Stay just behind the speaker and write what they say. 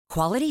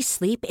Quality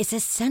sleep is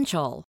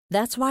essential.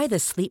 That's why the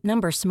Sleep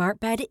Number Smart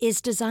Bed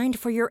is designed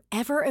for your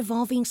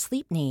ever-evolving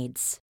sleep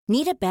needs.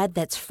 Need a bed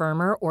that's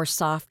firmer or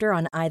softer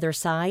on either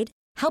side?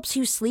 Helps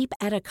you sleep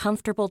at a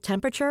comfortable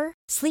temperature?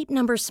 Sleep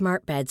Number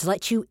Smart Beds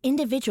let you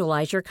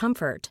individualize your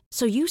comfort,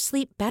 so you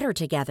sleep better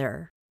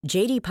together.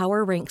 J.D.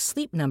 Power ranks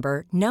Sleep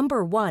Number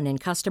number 1 in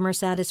customer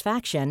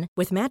satisfaction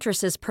with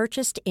mattresses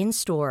purchased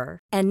in-store.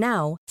 And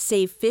now,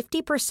 save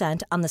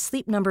 50% on the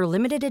Sleep Number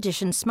Limited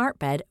Edition Smart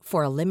Bed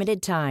for a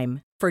limited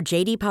time. For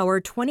J.D. Power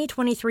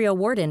 2023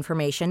 award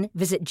information,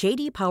 visit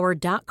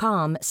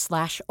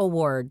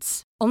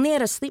jdpower.com/awards. Only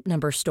at a Sleep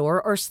Number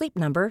store or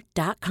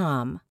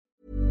sleepnumber.com.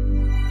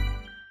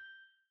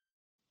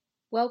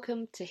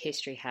 Welcome to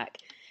History Hack.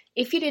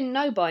 If you didn't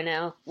know by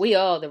now, we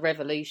are the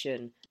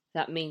revolution.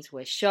 That means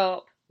we're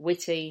sharp,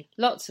 witty,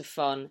 lots of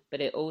fun,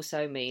 but it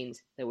also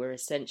means that we're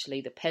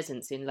essentially the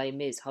peasants in Les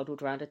Mis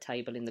huddled round a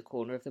table in the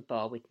corner of the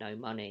bar with no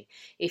money.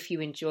 If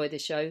you enjoy the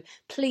show,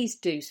 please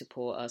do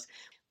support us.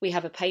 We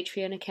have a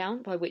Patreon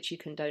account by which you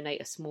can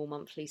donate a small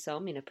monthly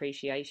sum in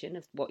appreciation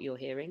of what you're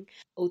hearing.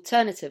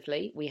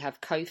 Alternatively, we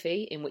have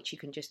Ko-fi, in which you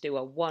can just do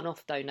a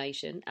one-off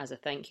donation as a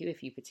thank you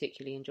if you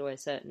particularly enjoy a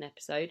certain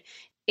episode.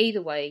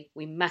 Either way,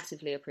 we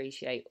massively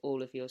appreciate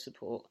all of your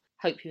support.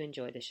 Hope you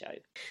enjoy the show.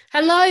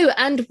 Hello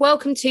and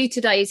welcome to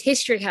today's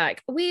History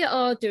Hack. We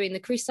are doing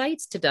the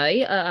Crusades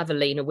today. I have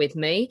Alina with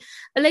me.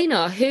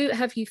 Alina, who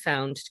have you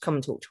found to come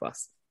and talk to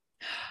us?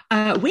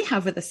 We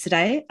have with us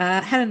today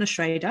Helena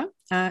Schrader,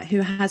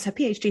 who has her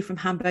PhD from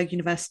Hamburg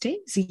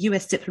University. Is a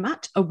US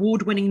diplomat,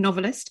 award-winning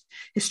novelist,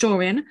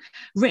 historian,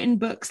 written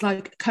books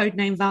like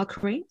Codename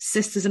Valkyrie,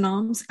 Sisters in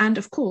Arms, and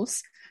of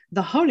course,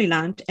 The Holy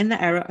Land in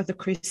the Era of the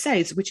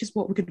Crusades, which is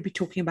what we're going to be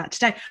talking about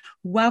today.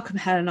 Welcome,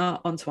 Helena,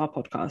 onto our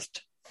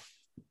podcast.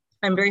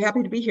 I'm very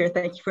happy to be here.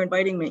 Thank you for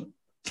inviting me.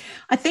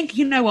 I think,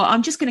 you know what,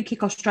 I'm just going to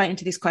kick off straight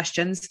into these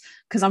questions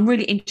because I'm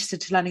really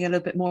interested to learning a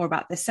little bit more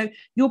about this. So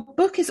your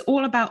book is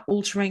all about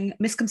altering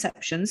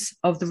misconceptions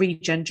of the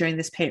region during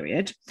this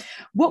period.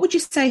 What would you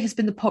say has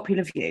been the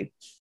popular view?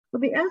 Well,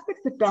 the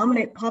aspects that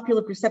dominate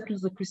popular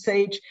perceptions of the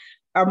Crusades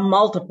are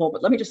multiple,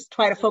 but let me just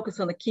try to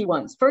focus on the key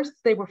ones. First,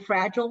 they were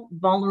fragile,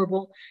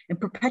 vulnerable, and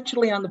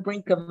perpetually on the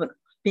brink of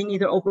being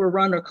either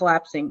overrun or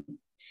collapsing.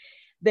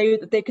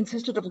 They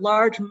consisted of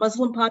large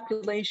Muslim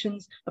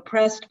populations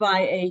oppressed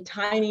by a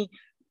tiny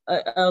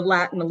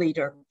Latin elite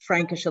or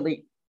Frankish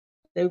elite.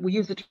 We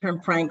use the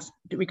term Franks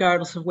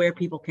regardless of where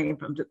people came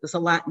from. There's a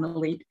Latin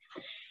elite.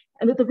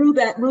 And that the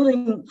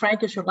ruling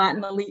Frankish or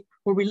Latin elite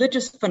were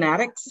religious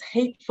fanatics,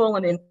 hateful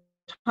and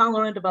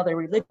intolerant of other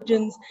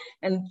religions,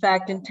 and in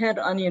fact intent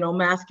on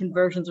mass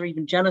conversions or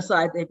even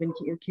genocide they've been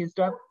accused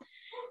of.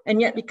 And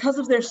yet, because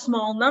of their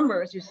small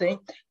numbers, you see,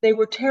 they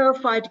were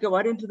terrified to go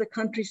out into the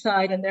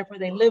countryside, and therefore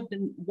they lived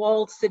in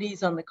walled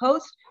cities on the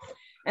coast.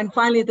 And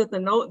finally, that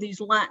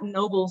these Latin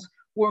nobles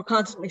were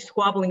constantly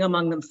squabbling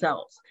among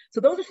themselves.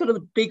 So those are sort of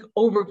the big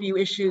overview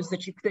issues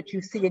that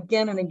you see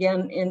again and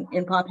again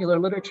in popular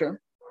literature.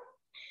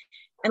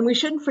 And we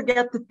shouldn't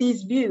forget that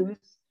these views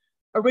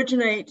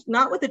originate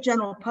not with the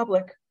general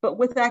public, but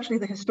with actually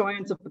the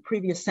historians of the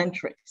previous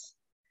centuries.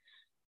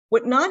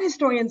 What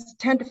non-historians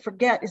tend to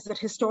forget is that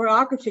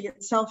historiography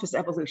itself is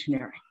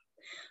evolutionary.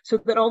 So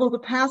that although the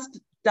past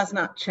does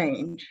not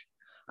change,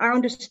 our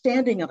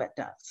understanding of it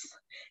does.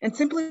 And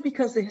simply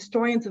because the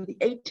historians of the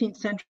 18th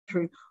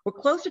century were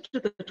closer to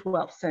the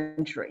 12th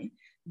century,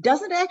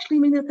 doesn't actually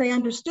mean that they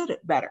understood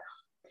it better.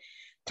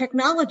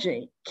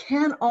 Technology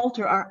can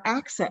alter our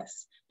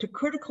access to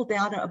critical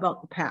data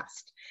about the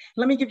past.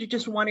 Let me give you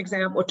just one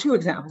example, or two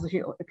examples if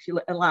you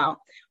allow.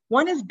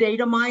 One is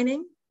data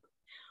mining.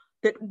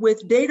 That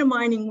with data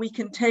mining, we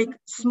can take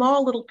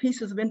small little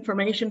pieces of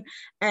information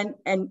and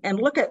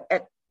look at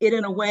it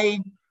in a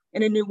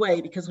new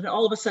way, because when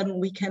all of a sudden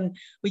we can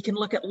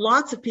look at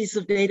lots of pieces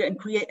of data and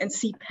create and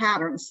see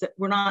patterns that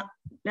were not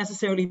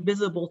necessarily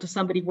visible to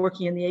somebody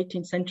working in the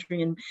 18th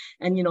century and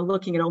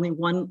looking at only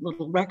one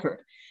little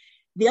record.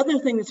 The other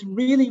thing that's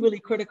really, really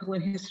critical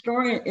in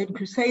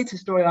Crusades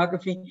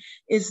historiography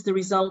is the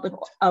result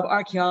of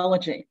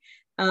archaeology.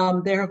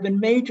 There have been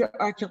major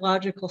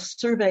archaeological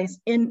surveys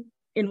in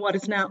what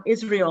is now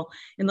Israel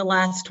in the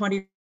last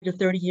 20 to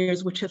 30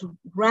 years, which have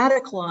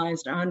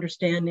radicalized our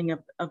understanding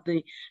of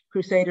the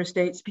Crusader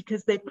states,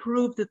 because they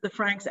proved that the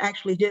Franks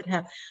actually did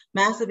have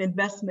massive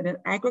investment in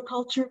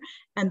agriculture,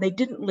 and they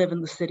didn't live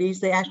in the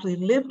cities. They actually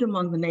lived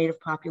among the native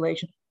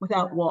population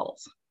without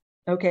walls.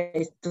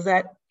 Okay, does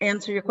that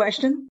answer your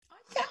question?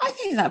 I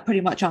think that pretty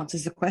much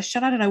answers the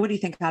question. I don't know. What do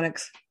you think,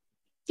 Alex?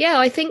 Yeah,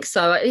 I think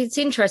so. It's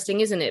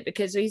interesting, isn't it?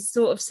 Because we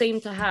sort of seem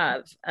to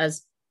have,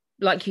 as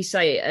like you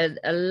say,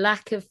 a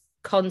lack of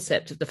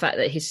concept of the fact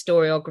that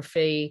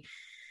historiography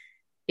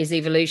is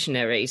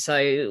evolutionary.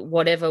 So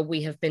whatever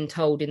we have been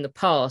told in the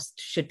past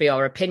should be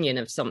our opinion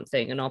of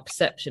something and our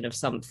perception of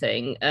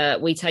something.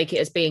 We take it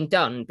as being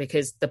done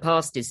because the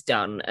past is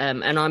done.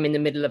 And I'm in the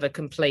middle of a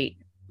complete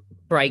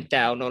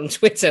breakdown on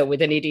Twitter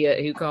with an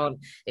idiot who can't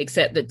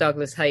accept that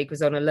Douglas Haig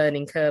was on a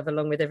learning curve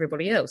along with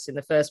everybody else in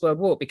the First World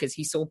War because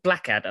he saw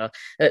Blackadder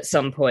at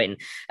some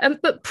point.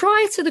 But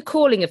prior to the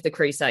calling of the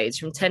Crusades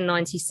from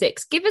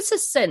 1096, give us a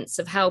sense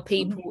of how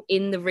people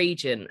in the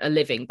region are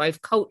living,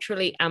 both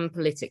culturally and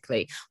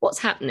politically. What's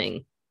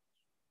happening?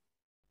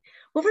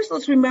 Well, first,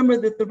 let's remember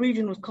that the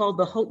region was called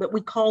that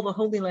we call the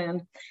Holy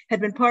Land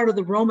had been part of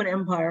the Roman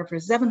Empire for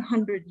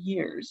 700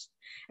 years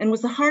and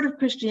was the heart of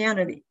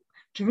Christianity.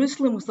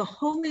 Jerusalem was the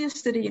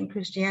holiest city in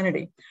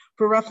Christianity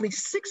for roughly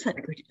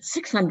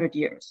 600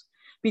 years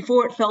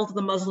before it fell to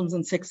the Muslims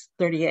in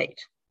 638.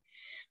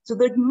 So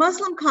the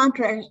Muslim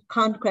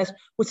conquest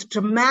was a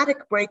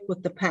dramatic break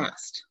with the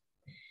past.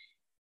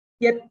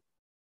 Yet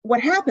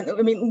what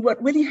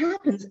really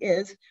happens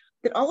is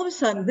that all of a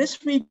sudden this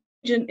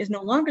region is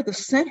no longer the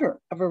center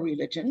of a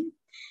religion,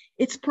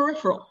 it's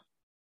peripheral.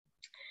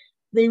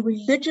 The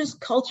religious,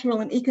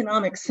 cultural, and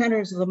economic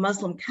centers of the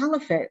Muslim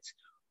caliphates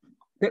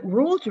that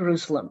ruled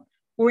Jerusalem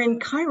were in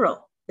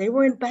Cairo, they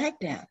were in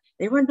Baghdad,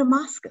 they were in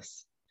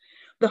Damascus.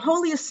 The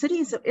holiest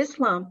cities of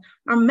Islam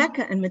are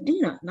Mecca and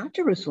Medina, not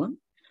Jerusalem.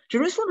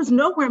 Jerusalem is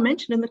nowhere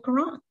mentioned in the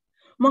Quran.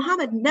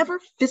 Muhammad never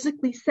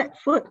physically set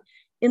foot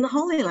in the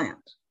Holy Land.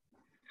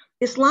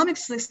 Islamic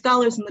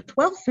scholars in the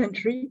 12th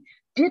century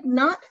did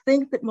not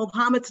think that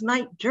Muhammad's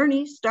night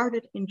journey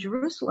started in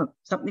Jerusalem,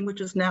 something which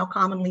is now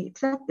commonly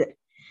accepted.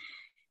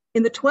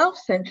 In the 12th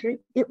century,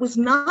 it was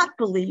not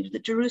believed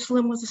that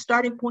Jerusalem was the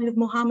starting point of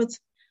Muhammad's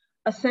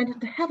ascent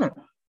into heaven.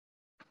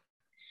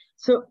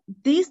 So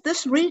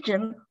this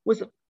region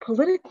was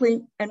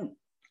politically and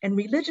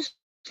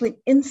religiously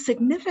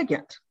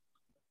insignificant.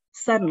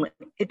 Suddenly,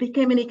 it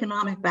became an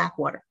economic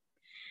backwater.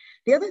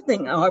 The other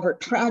thing, however,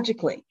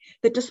 tragically,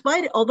 that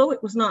although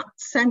it was not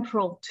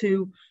central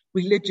to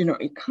religion or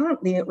the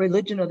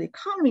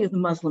economy of the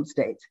Muslim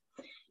states,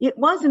 it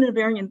was in a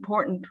very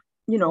important,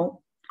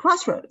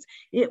 crossroads.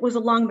 It was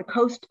along the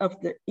coast of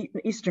the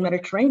Eastern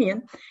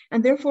Mediterranean,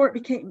 and therefore it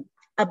became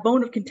a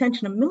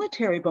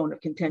military bone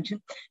of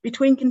contention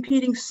between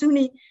competing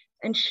Sunni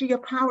and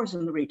Shia powers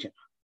in the region.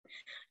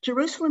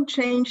 Jerusalem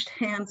changed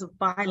hands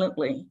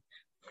violently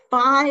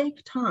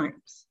 5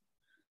 times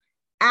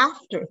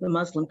after the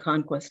Muslim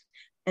conquest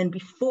and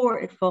before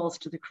it falls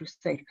to the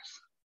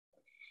Crusaders.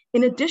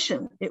 In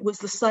addition, it was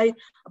the site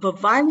of a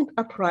violent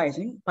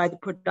uprising by the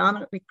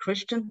predominantly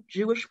Christian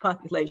Jewish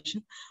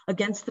population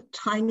against the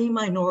tiny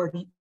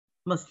minority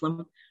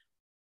Muslim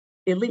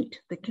elite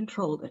that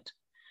controlled it.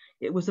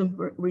 It was a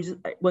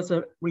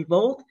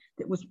revolt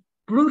that was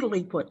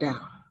brutally put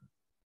down.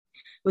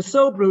 It was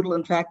so brutal,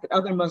 in fact, that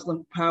other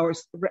Muslim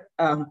powers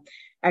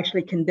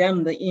actually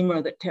condemned the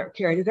emir that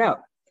carried it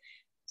out.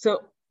 So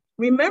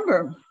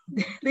remember,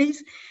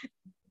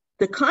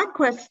 the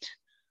conquest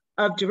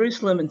of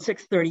Jerusalem in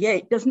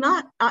 638 does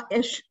not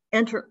does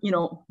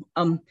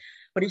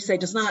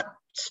not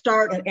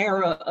start an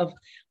era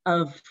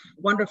of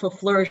wonderful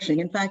flourishing.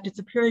 In fact, it's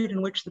a period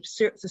in which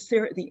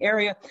the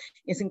area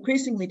is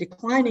increasingly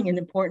declining in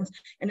importance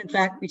and in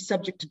fact be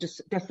subject to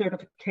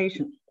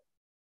desertification.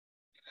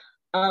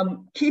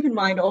 Keep in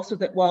mind also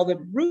that while the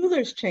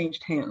rulers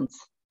changed hands,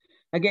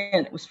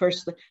 again, it was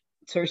first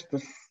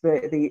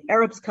the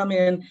Arabs come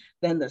in,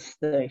 then the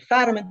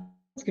Fatimids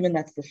come in,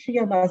 that's the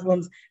Shia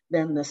Muslims,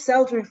 then the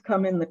Seljuks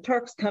come in, the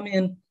Turks come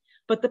in,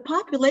 but the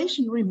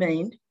population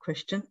remained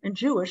Christian and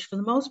Jewish for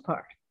the most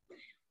part.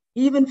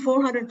 Even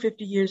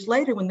 450 years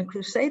later, when the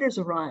Crusaders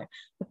arrive,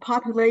 the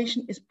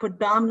population is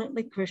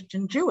predominantly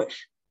Christian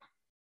Jewish.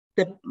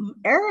 The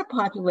Arab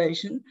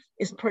population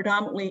is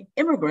predominantly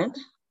immigrant.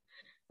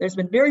 There's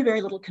been very,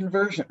 very little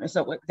conversion, is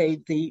what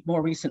the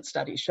more recent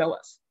studies show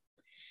us.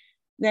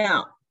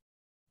 Now,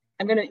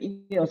 I'm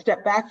going to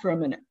step back for a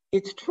minute.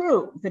 It's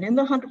true that in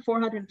the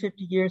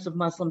 450 years of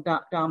Muslim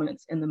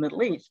dominance in the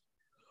Middle East,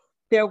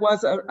 there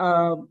was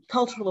a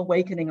cultural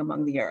awakening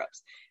among the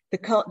Arabs.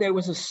 There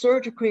was a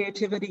surge of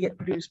creativity. It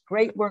produced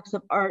great works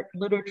of art,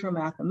 literature,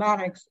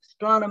 mathematics,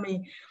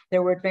 astronomy.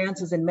 There were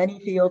advances in many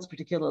fields,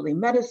 particularly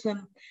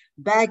medicine.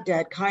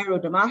 Baghdad, Cairo,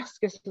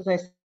 Damascus, as I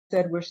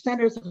said, were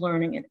centers of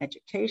learning and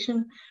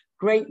education.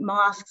 Great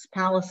mosques,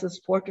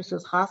 palaces,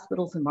 fortresses,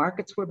 hospitals, and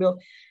markets were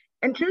built.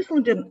 And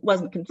Jerusalem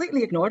wasn't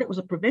completely ignored. It was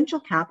a provincial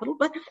capital,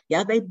 but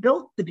yeah, they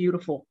built the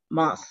beautiful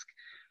mosque,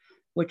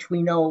 which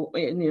we know,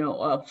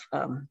 of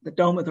the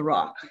Dome of the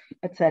Rock,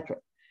 etc.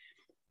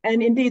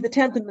 And indeed, the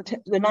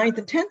 9th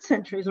and 10th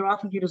centuries are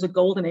often viewed as a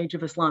golden age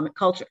of Islamic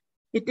culture.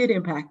 It did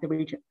impact the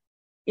region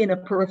in a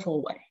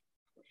peripheral way.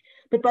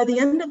 But by the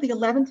end of the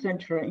 11th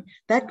century,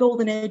 that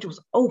golden age was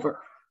over.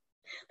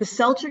 The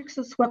Seljuks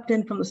had swept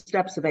in from the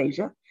steppes of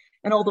Asia,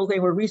 and although they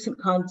were recent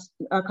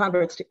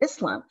converts to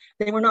Islam,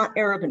 they were not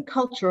Arab in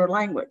culture or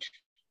language.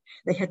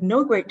 They had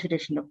no great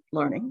tradition of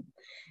learning,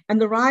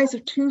 and the rise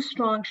of 2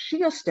 strong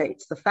Shia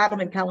states, the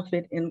Fatimid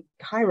Caliphate in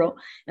Cairo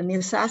and the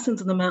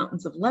Assassins in the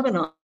mountains of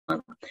Lebanon,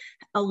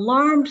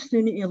 alarmed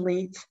Sunni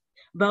elites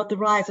about the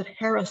rise of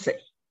heresy.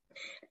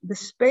 The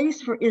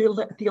space for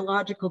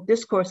theological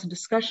discourse and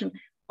discussion,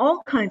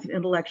 all kinds of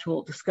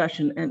intellectual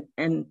discussion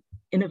and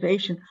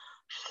innovation,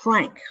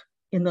 shrank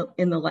in the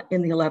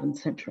 11th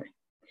century.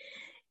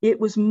 It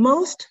was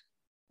most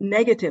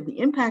negative. The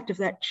impact of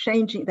that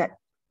changing, that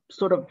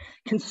sort of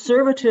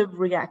conservative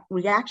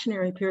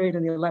reactionary period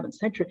in the 11th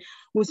century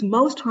was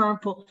most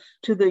harmful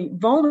to the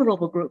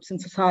vulnerable groups in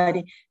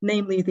society,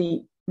 namely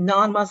the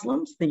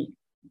non-Muslims, the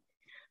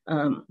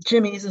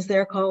Jimmies as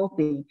they're called,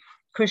 the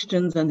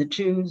Christians and the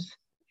Jews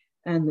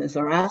and the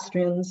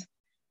Zoroastrians,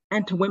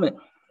 and to women.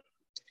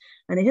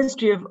 And a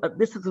history of,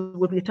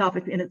 would be a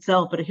topic in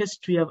itself, but a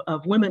history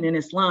of women in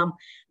Islam,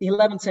 the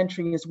 11th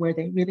century is where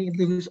they really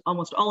lose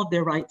almost all of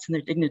their rights and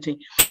their dignity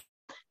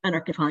and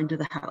are confined to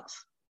the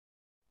house.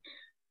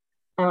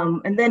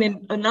 And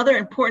then another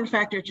important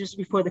factor just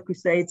before the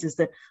Crusades is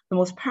that the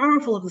most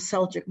powerful of the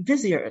Seljuk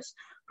viziers,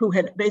 who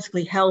had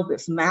basically held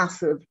this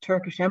massive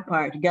Turkish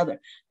empire together,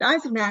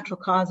 dies of natural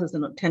causes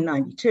in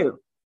 1092.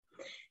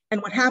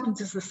 And what happens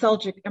is the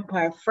Seljuk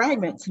Empire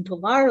fragments into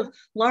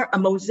a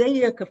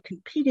mosaic of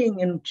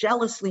competing and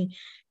jealously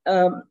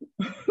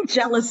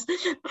jealous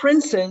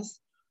princes,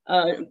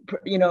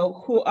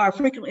 who are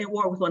frequently at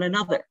war with one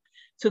another.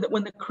 So that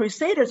when the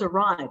Crusaders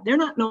arrive, they're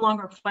no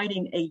longer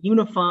fighting a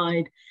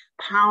unified,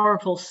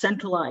 powerful,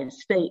 centralized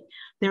state.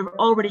 They're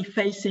already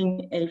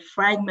facing a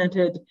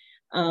fragmented,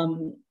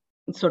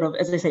 sort of,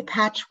 as I say,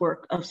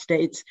 patchwork of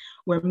states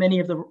where many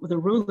of the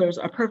rulers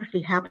are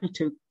perfectly happy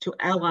to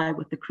ally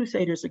with the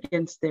Crusaders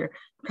against their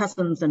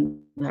cousins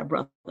and their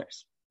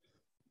brothers.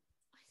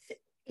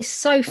 It's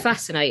so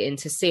fascinating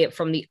to see it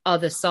from the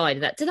other side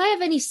of that. Do they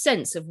have any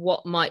sense of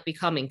what might be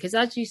coming? Because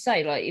as you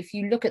say, like if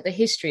you look at the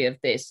history of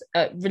this,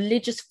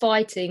 religious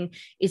fighting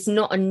is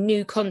not a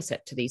new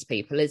concept to these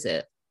people, is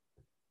it?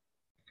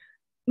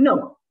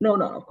 No,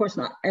 of course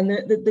not. And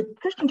the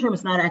Christian term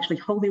is not actually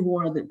holy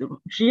war. The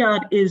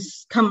jihad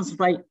comes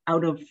right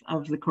out of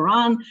the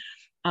Quran.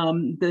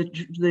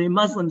 The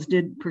Muslims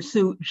did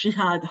pursue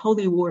jihad,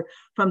 holy war,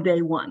 from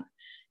day one.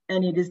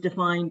 And it is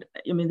defined,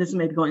 I mean, this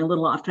may be going a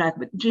little off track,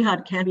 but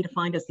jihad can be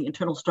defined as the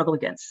internal struggle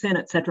against sin,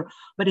 etc.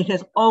 But it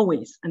has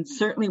always, and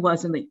certainly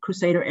was in the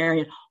Crusader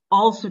area,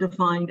 also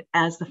defined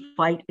as the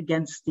fight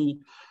against the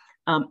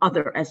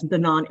other, as the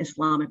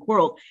non-Islamic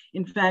world.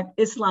 In fact,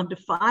 Islam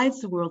divides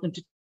the world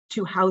into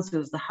two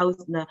houses,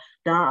 the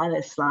Dar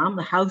al-Islam,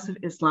 the house of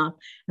Islam,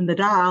 and the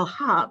Dar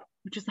al-Harb,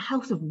 which is the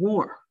house of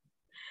war.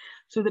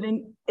 So that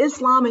in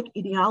Islamic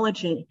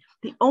ideology,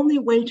 the only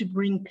way to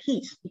bring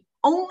peace, the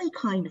only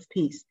kind of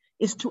peace,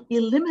 is to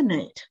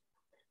eliminate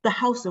the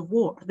house of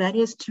war, that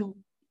is to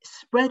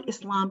spread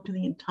Islam to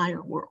the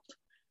entire world.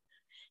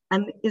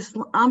 And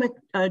Islamic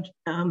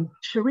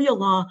Sharia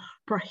law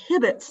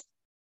prohibits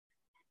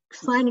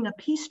signing a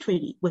peace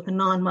treaty with a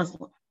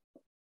non-Muslim.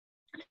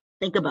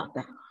 Think about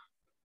that.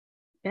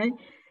 Okay.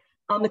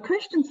 On the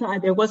Christian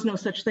side, there was no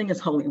such thing as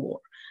holy war.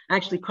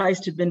 Actually,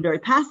 Christ had been very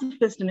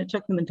pacifist, and it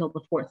took them until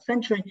the 4th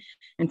century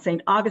and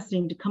St.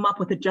 Augustine to come up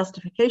with a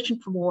justification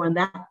for war, and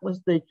that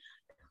was the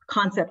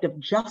concept of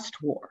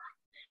just war.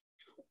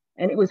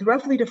 And it was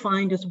roughly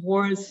defined as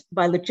wars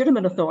by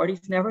legitimate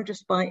authorities, never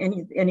just by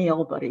any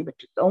old buddy, but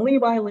just only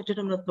by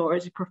legitimate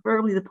authorities,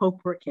 preferably the Pope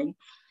or King,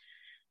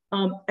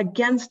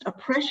 against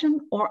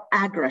oppression or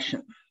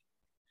aggression.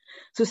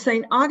 So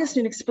St.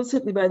 Augustine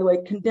explicitly, by the way,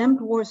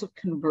 condemned wars of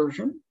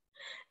conversion,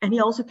 and he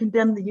also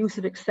condemned the use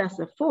of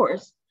excessive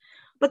force.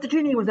 But the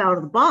genie was out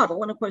of the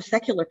bottle, and of course,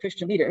 secular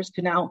Christian leaders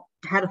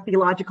had a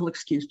theological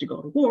excuse to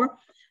go to war,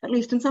 at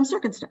least in some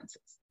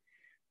circumstances.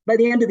 By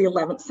the end of the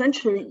 11th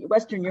century,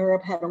 Western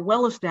Europe had a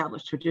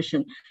well-established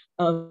tradition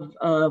of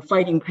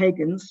fighting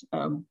pagans,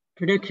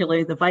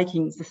 particularly the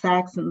Vikings, the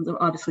Saxons,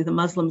 obviously the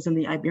Muslims in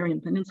the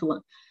Iberian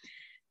Peninsula.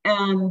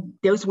 And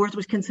those wars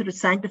were considered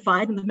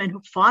sanctified, and the men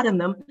who fought in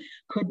them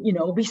could,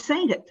 be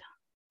sainted.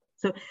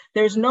 So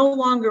there's no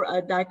longer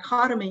a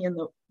dichotomy in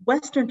the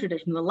Western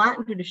tradition, the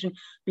Latin tradition,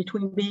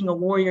 between being a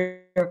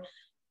warrior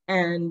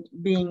and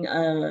being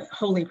a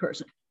holy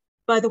person.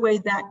 By the way,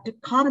 that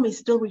dichotomy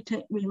still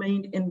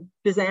remained in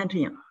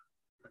Byzantium,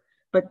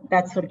 but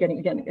that's sort of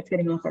it's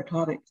getting off our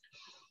topic.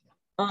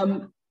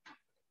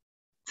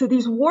 So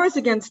these wars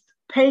against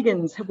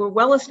pagans were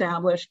well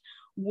established,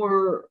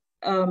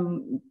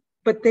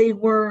 but they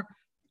were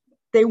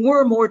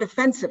more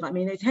defensive. I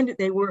mean,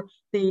 they were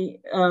the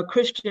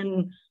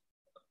Christian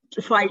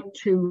fight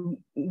to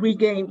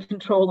regain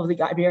control of the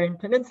Iberian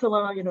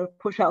Peninsula,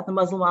 push out the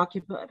Muslim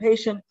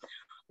occupation.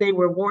 They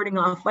were warding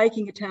off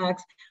Viking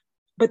attacks,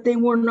 but they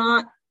were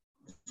not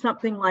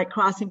something like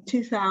crossing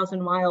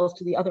 2,000 miles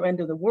to the other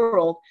end of the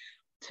world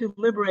to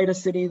liberate a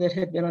city that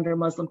had been under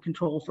Muslim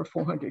control for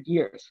 400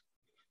 years.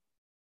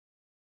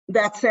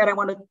 That said, I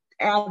want to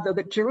add, though,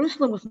 that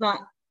Jerusalem was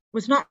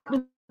not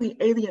really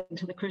alien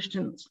to the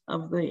Christians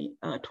of the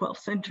 12th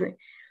century,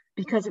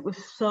 because it was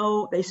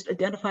they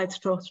identified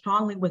so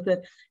strongly with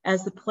it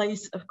as the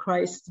place of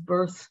Christ's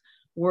birth,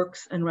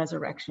 works, and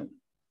resurrection.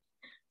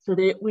 So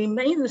they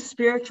remained the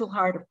spiritual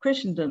heart of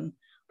Christendom,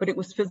 but it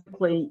was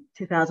physically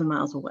 2,000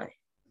 miles away.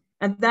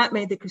 And that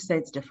made the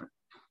Crusades different.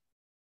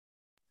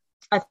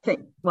 I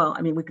think, well,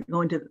 I mean, we could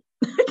go into,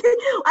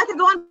 I could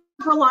go on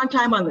for a long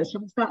time on this.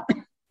 Stop.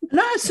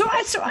 No, it's all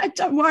right.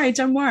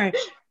 Don't worry.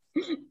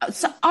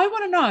 So I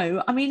want to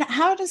know, I mean,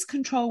 how does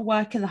control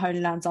work in the Holy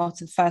Lands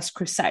after the First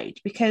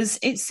Crusade? Because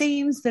it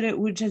seems that it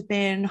would have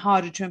been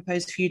harder to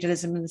impose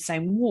feudalism in the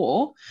same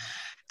war.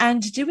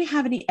 And do we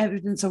have any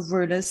evidence of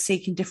rulers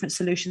seeking different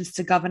solutions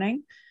to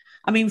governing?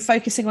 I mean,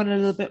 focusing on a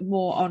little bit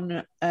more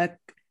on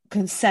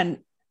consent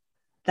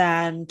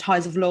than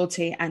ties of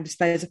loyalty and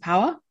displays of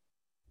power?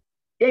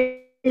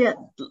 Yeah,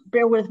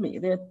 bear with me.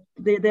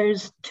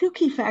 There's two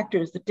key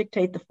factors that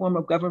dictate the form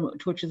of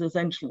government which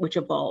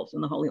evolves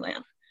in the Holy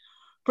Land.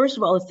 First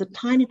of all, it's the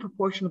tiny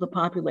proportion of the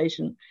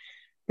population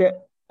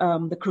that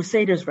the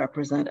Crusaders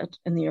represented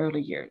in the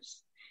early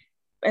years.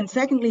 And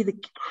secondly, the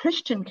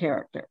Christian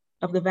character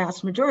of the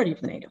vast majority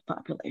of the native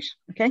population,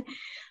 okay?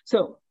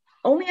 So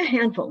only a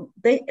handful,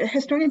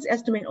 historians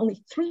estimate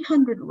only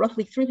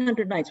roughly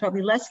 300 knights,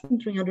 probably less than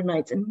 300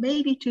 knights, and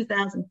maybe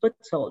 2,000 foot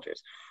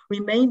soldiers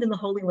remained in the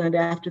Holy Land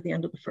after the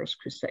end of the First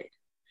Crusade.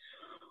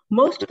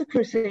 Most of the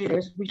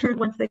Crusaders returned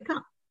whence they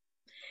come.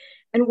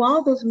 And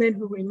while those men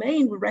who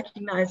remained were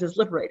recognized as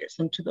liberators,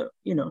 and to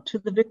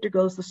the victor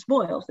goes the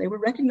spoils, they were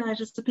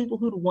recognized as the people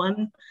who'd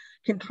won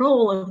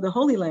control of the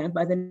Holy Land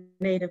by the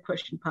native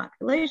Christian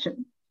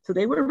population. So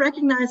they were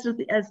recognized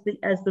as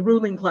the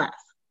ruling class.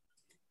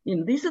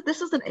 This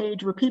is an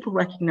age where people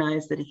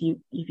recognize that if you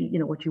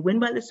what you win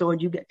by the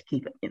sword, you get to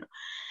keep it.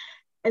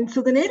 And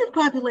so the native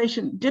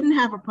population didn't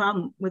have a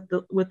problem with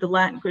the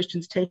Latin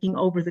Christians taking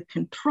over the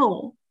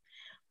control.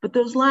 But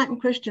those Latin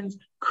Christians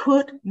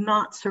could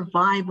not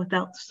survive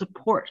without the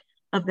support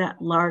of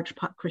that large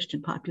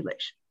Christian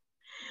population.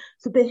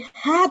 So they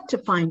had to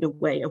find a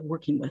way of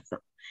working with them.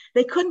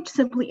 They couldn't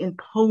simply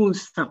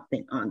impose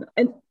something on them.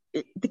 And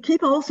to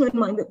keep also in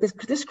mind that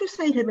this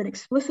crusade had been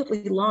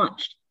explicitly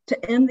launched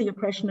to end the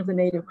oppression of the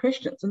native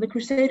Christians. And the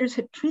Crusaders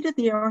had treated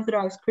the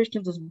Orthodox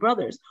Christians as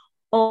brothers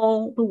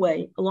all the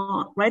way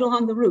along, right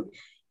along the route.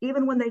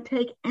 Even when they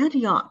take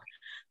Antioch,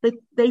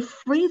 they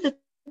free the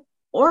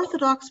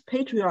Orthodox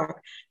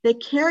patriarch, they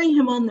carry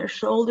him on their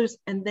shoulders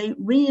and they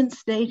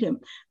reinstate him.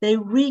 They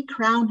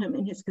recrown him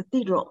in his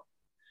cathedral.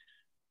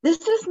 This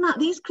is not,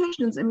 these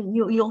Christians, I mean,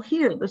 you'll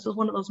hear, this is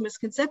one of those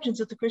misconceptions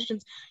that the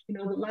Christians,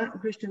 the Latin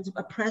Christians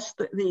oppressed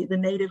the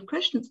native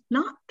Christians.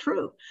 Not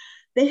true.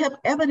 They have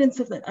evidence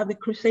of the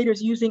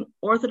Crusaders using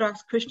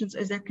Orthodox Christians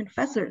as their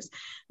confessors.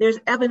 There's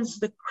evidence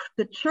that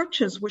the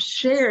churches were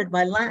shared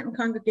by Latin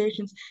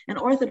congregations and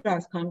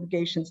Orthodox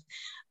congregations.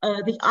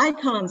 The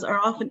icons are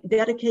often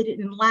dedicated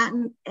in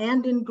Latin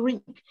and in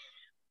Greek.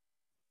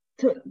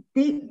 So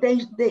they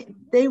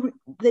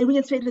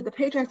reinstated, the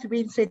patriarchs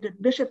reinstated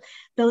the bishop.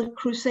 The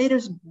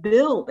Crusaders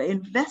they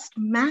invest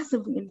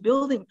massively in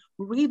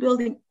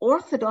rebuilding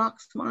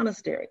Orthodox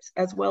monasteries,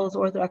 as well as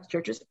Orthodox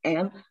churches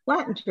and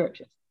Latin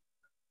churches.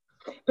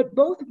 But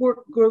both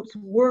groups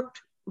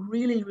worked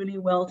really, really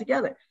well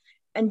together.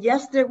 And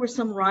yes, there were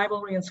some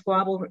rivalry and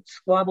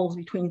squabbles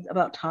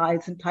about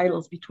tithes and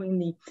titles between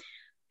the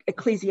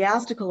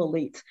ecclesiastical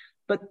elites,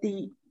 but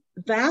the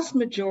vast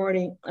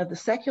majority of the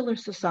secular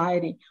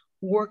society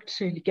worked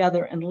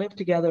together and lived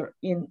together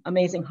in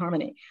amazing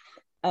harmony.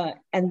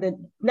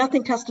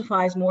 Nothing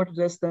testifies more to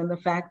this than the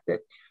fact that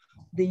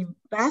the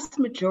vast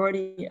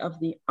majority of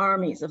the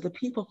armies, of the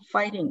people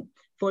fighting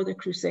for the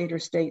Crusader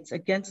states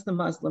against the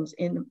Muslims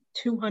in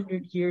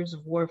 200 years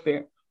of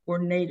warfare, were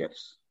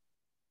natives.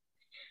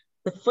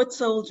 The foot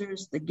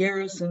soldiers, the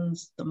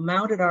garrisons, the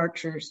mounted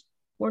archers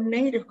were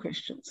native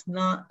Christians,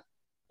 not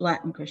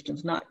Latin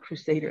Christians, not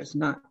Crusaders,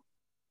 not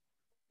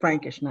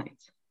Frankish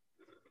knights.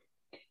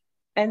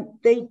 And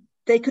they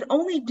could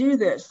only do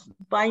this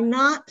by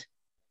not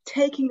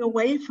taking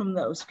away from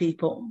those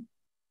people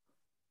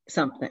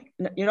something.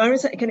 You know what I'm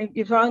saying? Can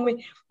you follow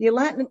me?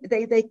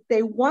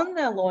 They won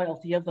the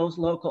loyalty of those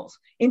locals,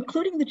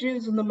 including the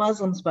Jews and the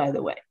Muslims, by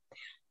the way,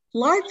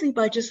 largely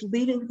by just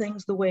leaving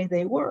things the way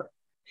they were,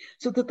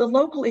 so that the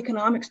local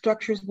economic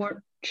structures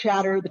weren't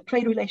shattered, the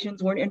trade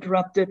relations weren't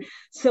interrupted,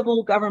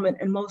 civil government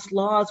and most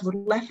laws were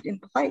left in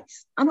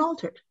place,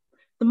 unaltered.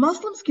 The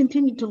Muslims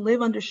continued to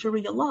live under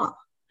Sharia law.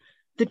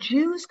 The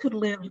Jews could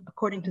live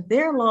according to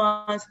their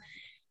laws.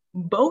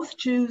 Both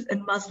Jews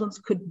and Muslims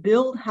could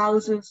build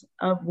houses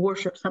of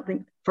worship,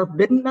 something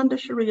forbidden under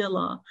Sharia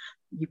law.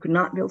 You could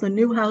not build a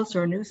new house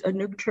or a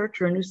new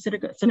church or a new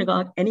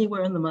synagogue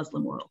anywhere in the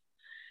Muslim world.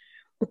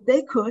 But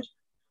they could,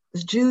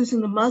 the Jews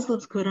and the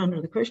Muslims could under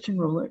the Christian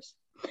rulers,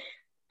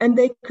 and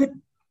they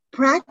could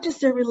practice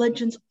their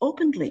religions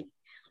openly.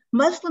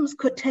 Muslims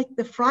could take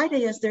the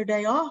Friday as their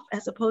day off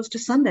as opposed to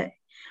Sunday.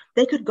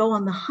 They could go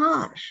on the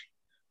Hajj.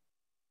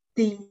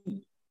 The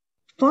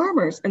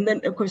farmers, and then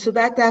of course, so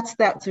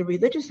that's a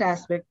religious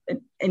aspect,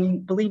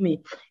 and believe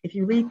me, if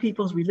you leave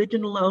people's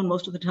religion alone,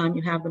 most of the time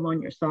you have them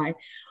on your side.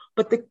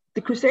 But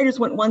the Crusaders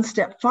went one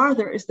step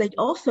farther, is they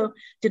also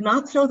did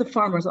not throw the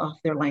farmers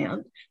off their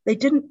land. They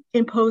didn't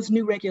impose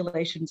new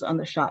regulations on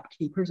the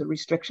shopkeepers or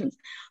restrictions.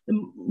 The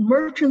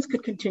merchants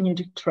could continue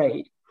to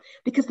trade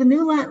because the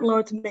new Latin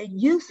lords made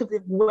use of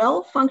the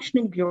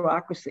well-functioning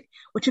bureaucracy,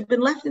 which had been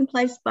left in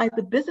place by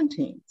the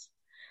Byzantines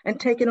and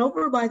taken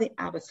over by the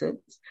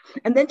Abbasids,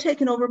 and then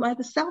taken over by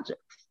the Seljuks.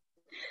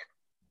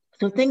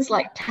 So things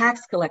like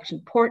tax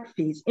collection, port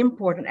fees,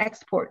 import and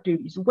export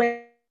duties,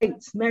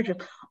 weights, measures,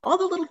 all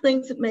the little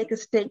things that make a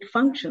state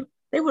function,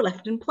 they were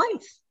left in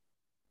place.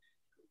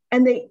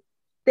 And they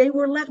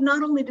were left,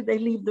 not only did they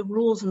leave the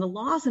rules and the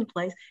laws in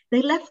place,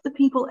 they left the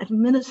people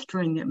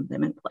administering them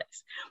in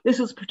place. This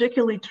was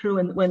particularly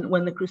true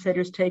when the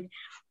Crusaders take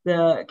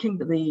the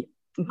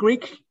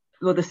Greek,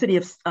 or the city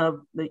of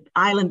the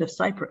island of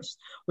Cyprus,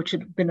 which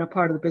had been a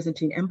part of the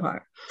Byzantine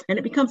Empire. And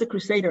it becomes a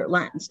Crusader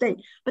Latin state.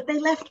 But they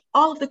left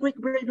all of the Greek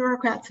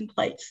bureaucrats in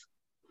place.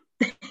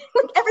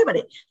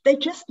 Everybody, they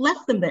just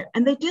left them there.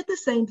 And they did the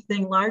same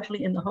thing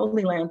largely in the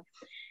Holy Land.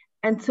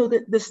 And so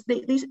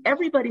that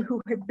everybody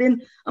who had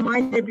been a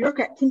minor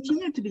bureaucrat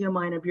continued to be a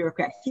minor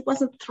bureaucrat. He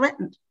wasn't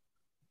threatened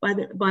by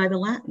the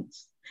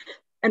Latins.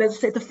 And as I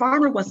say, the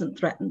farmer wasn't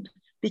threatened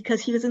because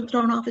he wasn't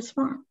thrown off his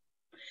farm.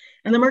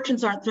 And the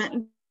merchants aren't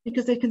threatened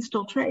because they can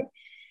still trade.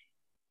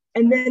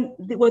 And then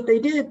what they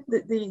did,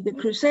 the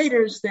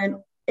Crusaders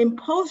then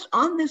imposed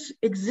on this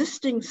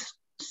existing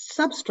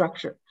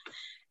substructure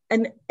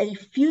and a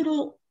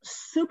feudal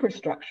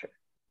superstructure,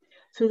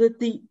 so that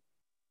the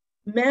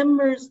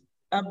members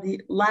of the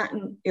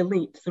Latin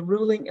elite, the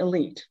ruling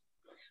elite,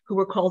 who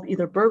were called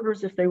either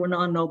burghers if they were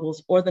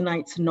non-nobles, or the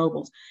knights and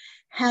nobles,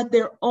 had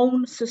their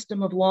own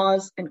system of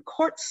laws and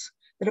courts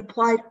that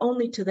applied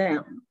only to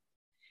them.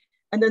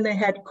 And then they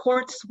had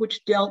courts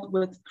which dealt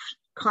with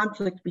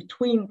conflict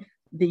between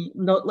the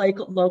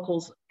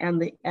locals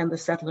and the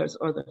settlers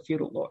or the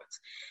feudal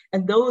lords.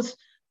 And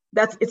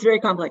it's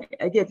very complex.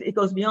 Again, it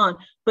goes beyond,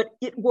 but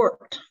it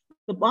worked.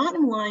 The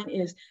bottom line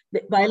is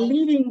that by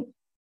leaving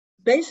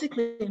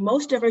basically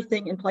most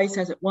everything in place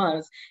as it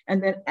was,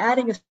 and then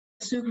adding a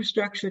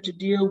superstructure to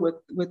deal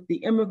with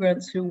the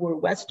immigrants who were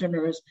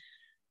Westerners,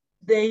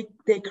 they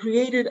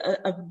created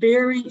a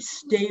very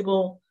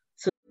stable.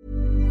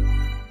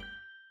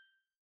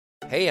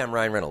 Hey, I'm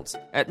Ryan Reynolds.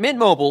 At Mint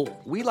Mobile,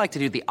 we like to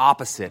do the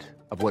opposite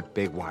of what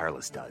Big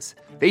Wireless does.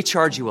 They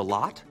charge you a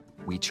lot,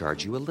 we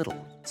charge you a little.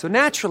 So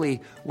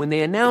naturally, when they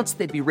announced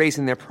they'd be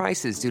raising their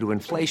prices due to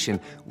inflation,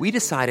 we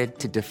decided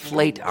to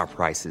deflate our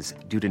prices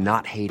due to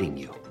not hating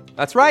you.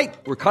 That's right.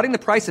 We're cutting the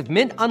price of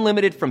Mint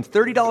Unlimited from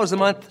 $30 a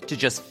month to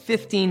just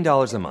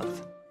 $15 a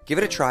month. Give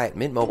it a try at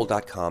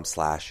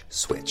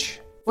mintmobile.com/switch.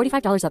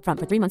 $45 up front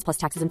for 3 months plus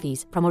taxes and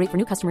fees. Promo rate for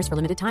new customers for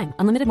limited time.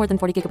 Unlimited more than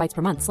 40 gigabytes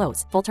per month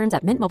slows. Full terms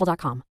at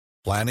mintmobile.com.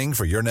 Planning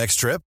for your next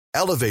trip?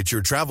 Elevate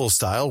your travel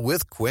style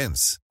with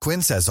Quince.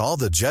 Quince has all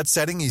the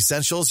jet-setting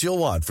essentials you'll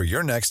want for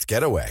your next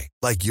getaway,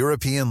 like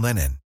European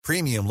linen,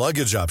 premium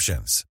luggage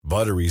options,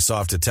 buttery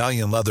soft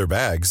Italian leather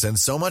bags, and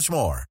so much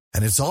more.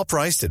 And it's all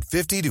priced at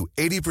 50 to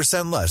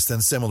 80% less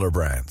than similar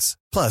brands.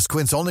 Plus,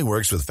 Quince only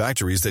works with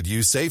factories that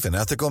use safe and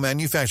ethical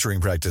manufacturing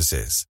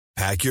practices.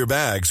 Pack your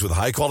bags with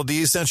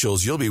high-quality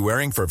essentials you'll be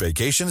wearing for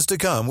vacations to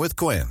come with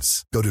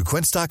Quince. Go to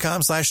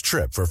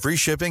quince.com/trip for free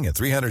shipping and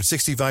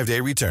 365-day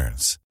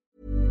returns.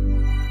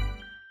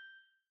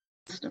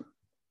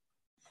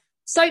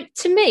 So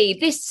to me,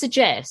 this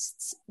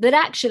suggests that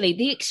actually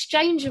the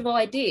exchange of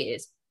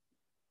ideas,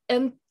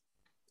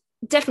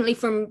 definitely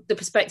from the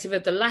perspective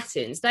of the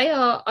Latins, they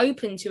are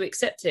open to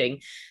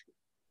accepting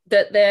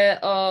that there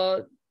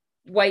are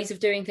ways of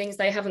doing things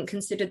they haven't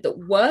considered that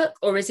work,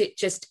 or is it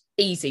just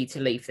easy to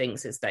leave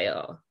things as they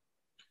are?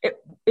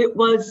 It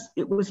was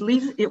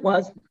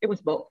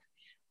both.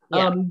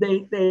 Yeah.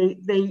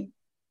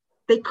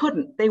 They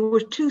couldn't. They were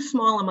too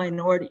small a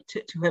minority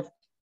to have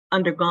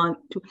undergone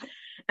to,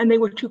 and they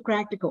were too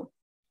practical.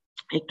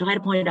 I try to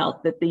point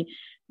out that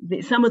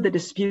some of the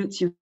disputes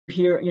you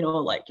hear,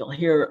 like you'll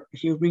hear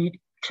if you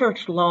read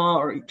church law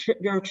or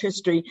church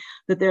history,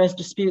 that there's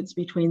disputes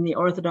between the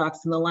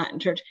Orthodox and the Latin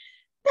Church.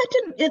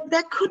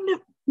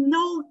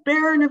 No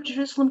Baron of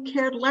Jerusalem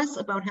cared less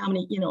about how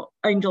many,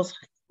 angels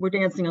were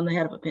dancing on the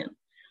head of a pin.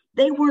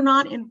 They were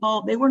not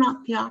involved. They were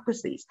not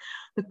theocracies.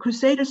 The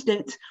Crusader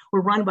states were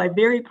run by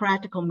very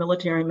practical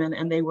military men,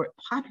 and they were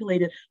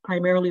populated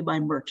primarily by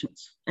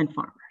merchants and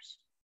farmers.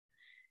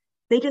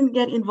 They didn't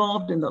get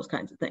involved in those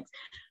kinds of things.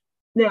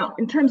 Now,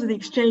 in terms of the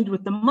exchange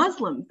with the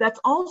Muslims, that's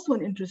also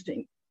an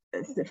interesting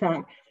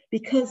fact,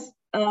 because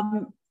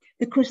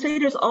the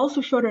Crusaders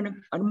also showed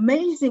an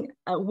amazing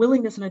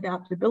willingness and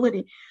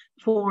adaptability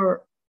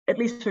for, at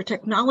least for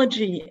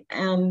technology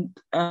and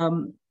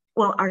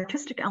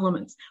artistic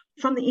elements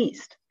from the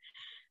East,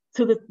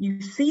 so that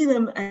you see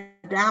them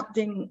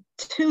adapting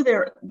to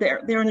they're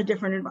in a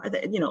different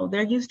environment.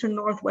 They're used to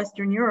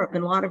Northwestern Europe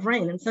and a lot of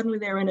rain, and suddenly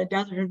they're in a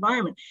desert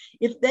environment.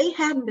 If they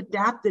hadn't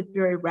adapted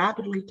very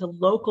rapidly to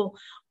local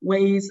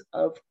ways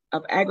of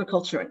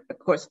agriculture, and of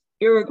course,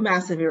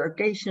 massive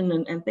irrigation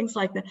and things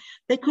like that,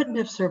 they couldn't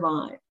have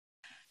survived.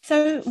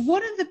 So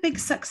what are the big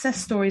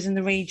success stories in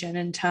the region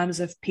in terms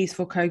of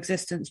peaceful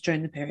coexistence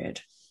during the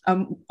period?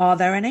 Are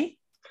there any?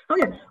 Oh,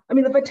 yeah. I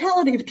mean, the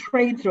vitality of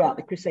trade throughout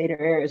the Crusader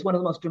era is one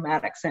of the most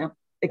dramatic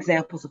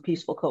examples of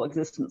peaceful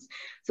coexistence.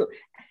 So,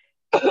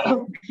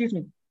 excuse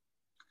me,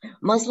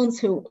 Muslims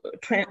who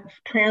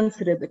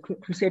transited the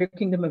Crusader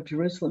kingdom of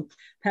Jerusalem,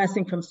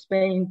 passing from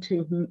Spain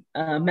to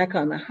Mecca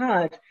on the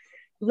Hajj,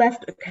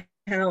 left a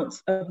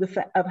accounts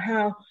of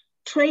how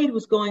trade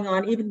was going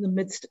on, even in the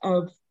midst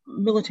of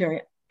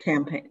military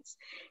campaigns.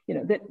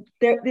 That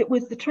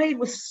the trade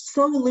was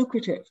so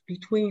lucrative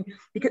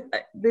because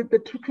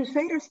the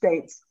Crusader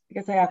states,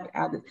 because I have to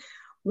add this,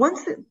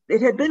 once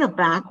it had been a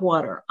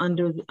backwater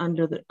under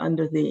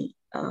the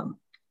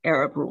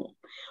Arab rule.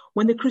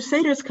 When the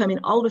Crusaders come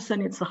in, all of a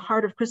sudden it's the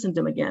heart of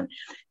Christendom again,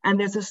 and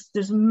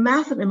there's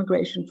massive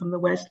immigration from the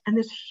West, and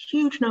there's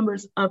huge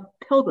numbers of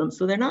pilgrims.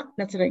 So they're not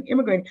necessarily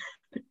immigrating,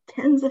 but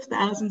tens of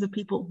thousands of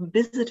people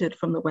visited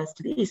from the West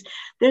to the East.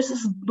 There's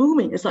this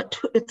booming.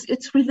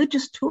 It's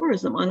religious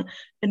tourism on an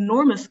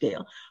enormous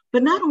scale.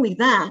 But not only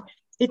that,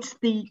 it's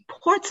the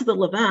ports of the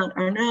Levant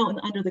are now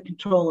under the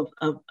control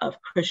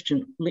of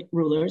Christian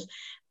rulers,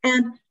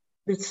 and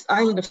this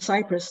island of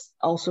Cyprus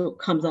also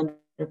comes under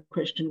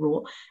Christian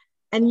rule.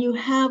 And you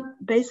have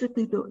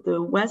basically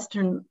the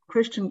Western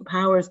Christian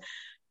powers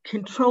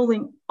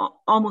controlling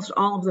almost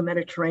all of the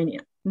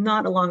Mediterranean,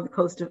 not along the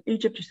coast of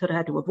Egypt. You sort of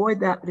had to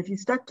avoid that. But if you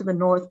stuck to the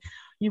north,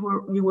 you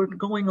were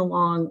going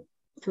along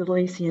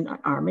Cilician,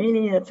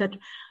 Armenia, etc.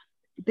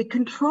 The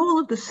control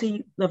of the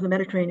sea of the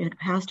Mediterranean had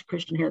passed to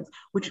Christian hands,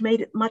 which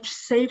made it much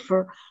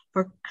safer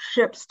for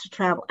ships to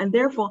travel. And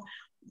therefore,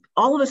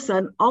 all of a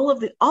sudden, all of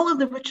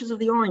the riches of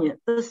the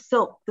Orient, the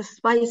silk, the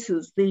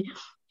spices, the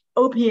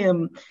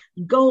opium,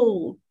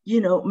 gold,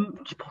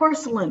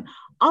 porcelain,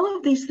 all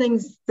of these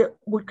things that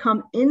would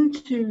came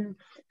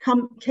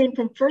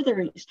from further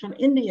east, from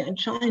India and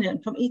China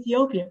and from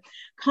Ethiopia,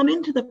 come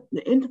into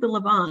the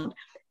Levant,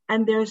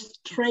 and there's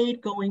trade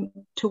going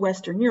to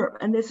Western Europe,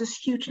 and there's this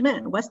huge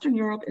demand. Western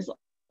Europe is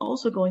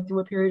also going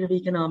through a period of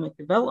economic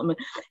development.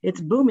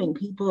 It's booming.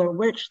 People are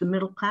rich. The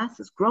middle class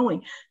is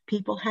growing.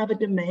 People have a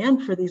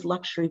demand for these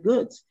luxury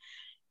goods,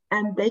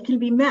 and they can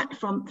be met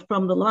from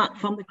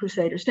the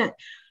Crusader state.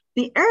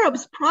 The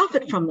Arabs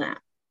profit from that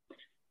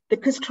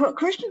because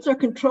Christians are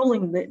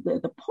controlling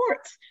the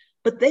ports,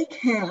 but they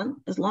can,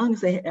 as long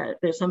as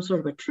there's some sort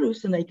of a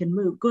truce and they can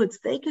move goods,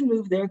 they can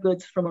move their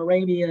goods from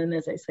Arabia and,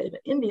 as I say, to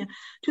India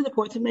to the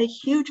ports and make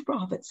huge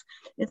profits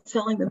in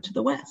selling them to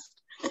the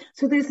West.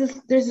 So there's a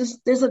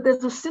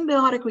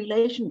symbiotic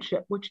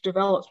relationship which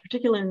develops,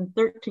 particularly in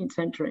the 13th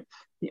century,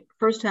 the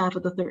first half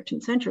of the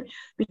 13th century,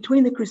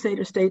 between the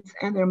Crusader states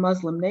and their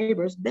Muslim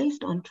neighbors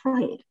based on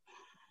trade.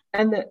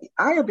 And the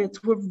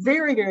Ayubids were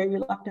very, very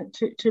reluctant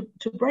to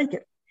break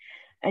it.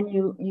 And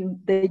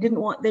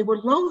they were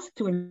loath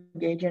to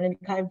engage in any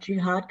kind of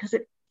jihad because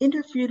it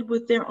interfered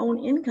with their own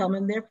income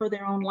and therefore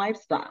their own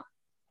lifestyle.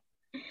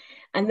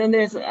 And then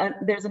there's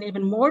an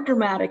even more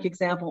dramatic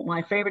example.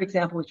 My favorite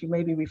example, which you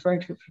may be referring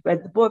to if you've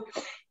read the book,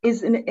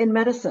 is in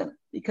medicine.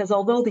 Because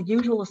although the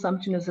usual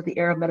assumption is that the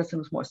Arab medicine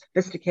was more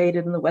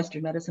sophisticated and the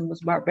Western medicine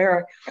was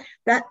barbaric,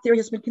 that theory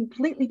has been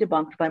completely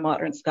debunked by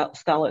modern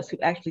scholars who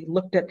actually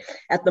looked at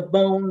the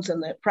bones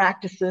and the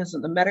practices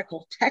and the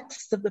medical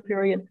texts of the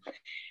period.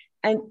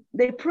 And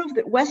they proved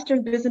that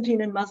Western,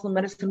 Byzantine, and Muslim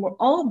medicine were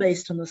all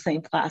based on the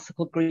same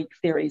classical Greek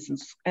theories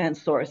and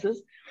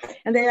sources.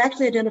 And they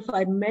actually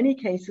identified many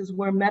cases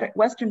where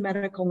Western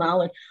medical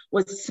knowledge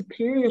was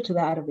superior to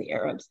that of the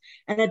Arabs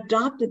and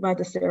adopted by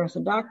the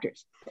Saracen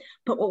doctors.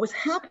 But what was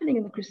happening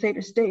in the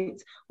Crusader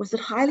states was that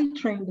highly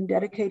trained and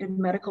dedicated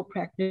medical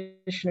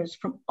practitioners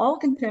from all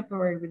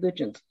contemporary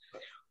religions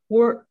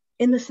were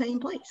in the same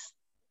place.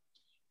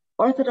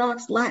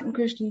 Orthodox, Latin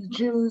Christians,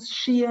 Jews,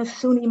 Shia,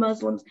 Sunni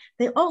Muslims,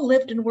 they all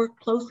lived and worked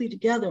closely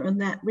together in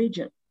that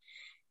region.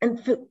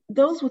 And for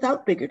those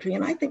without bigotry,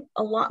 and I think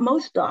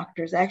most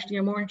doctors actually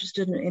are more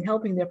interested in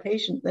helping their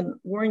patient than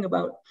worrying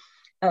about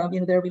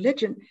their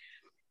religion,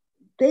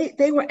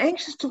 they were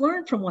anxious to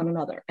learn from one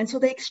another. And so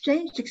they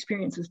exchanged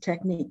experiences,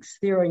 techniques,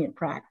 theory, and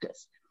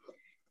practice.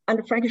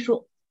 Under Frankish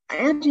rule,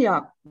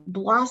 Antioch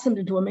blossomed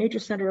into a major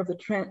center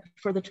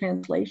for the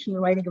translation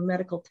and writing of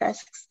medical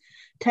texts,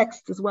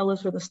 as well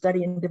as for the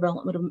study and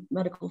development of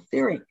medical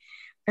theory.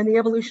 And the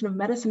evolution of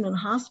medicine and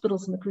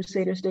hospitals in the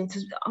Crusader states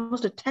is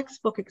almost a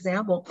textbook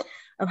example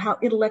of how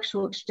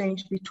intellectual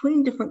exchange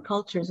between different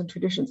cultures and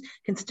traditions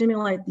can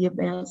stimulate the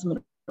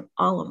advancement of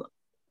all of them.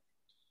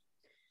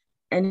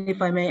 And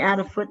if I may add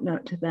a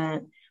footnote to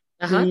that,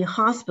 the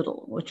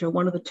hospital, which are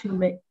one of the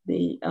two,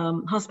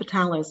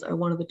 Hospitales are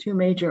one of the two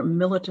major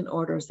militant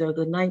orders. They're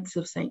the Knights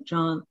of St.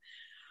 John.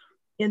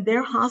 In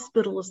their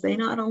hospitals, they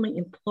not only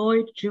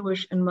employed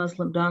Jewish and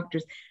Muslim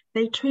doctors,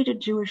 they treated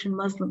Jewish and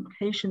Muslim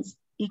patients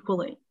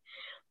equally.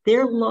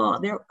 Their law,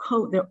 their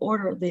code, their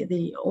order,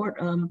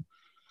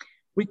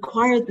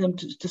 required them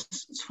to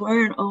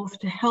swear an oath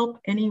to help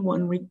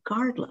anyone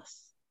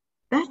regardless.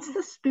 That's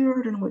the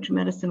spirit in which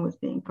medicine was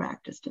being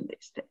practiced in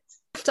these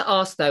states. I have to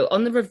ask, though,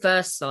 on the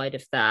reverse side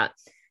of that,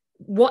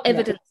 what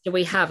evidence do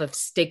we have of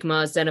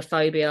stigma,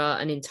 xenophobia,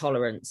 and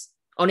intolerance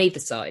on either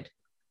side?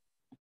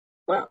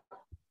 Well,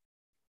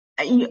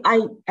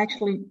 I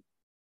actually,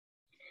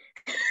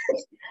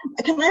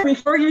 can I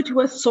refer you to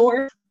a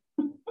source?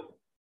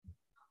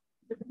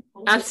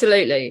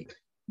 Absolutely.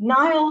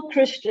 Niall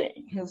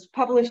Christie has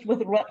published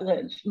with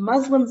Routledge,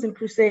 Muslims and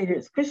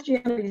Crusaders,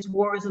 Christianity's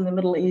Wars in the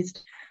Middle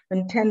East, in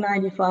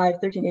 1095,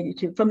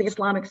 1382, from the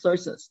Islamic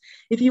sources.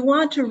 If you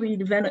want to read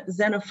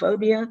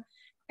xenophobia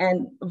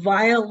and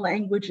vile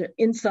language and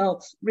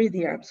insults, read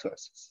the Arab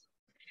sources.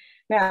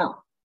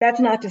 Now, that's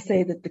not to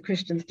say that the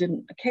Christians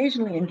didn't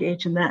occasionally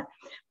engage in that,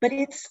 but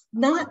it's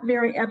not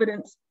very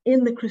evident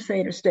in the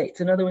Crusader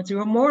states. In other words, you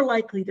are more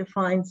likely to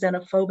find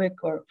xenophobic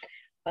or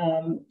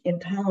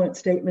intolerant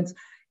statements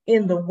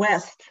in the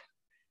West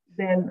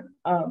than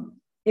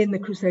in the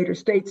Crusader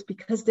states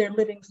because they're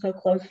living so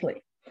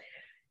closely.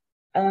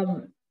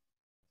 And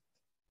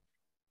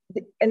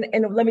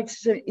let me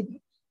say,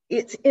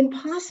 it's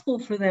impossible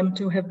for them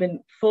to have been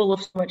full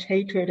of so much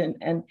hatred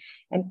and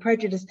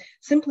prejudice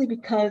simply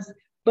because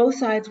both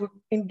sides were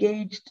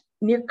engaged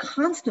near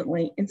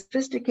constantly in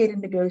sophisticated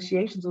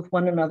negotiations with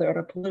one another at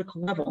a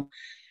political level,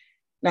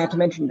 not to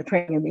mention the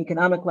training and the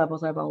economic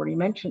levels I've already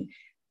mentioned.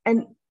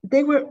 And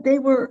there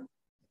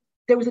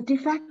was a de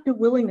facto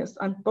willingness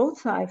on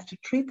both sides to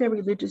treat their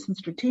religious and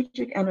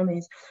strategic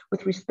enemies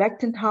with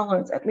respect and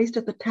tolerance, at least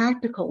at the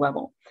tactical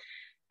level.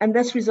 And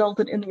this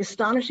resulted in the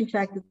astonishing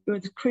fact that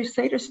the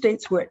Crusader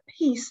states were at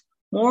peace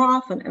more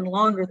often and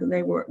longer than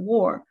they were at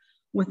war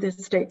with the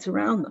states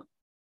around them.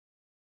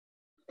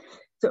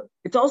 So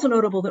it's also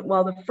notable that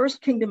while the first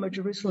kingdom of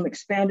Jerusalem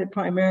expanded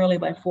primarily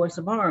by force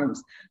of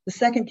arms, the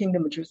second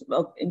kingdom of Jerusalem,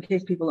 well, in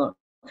case people don't,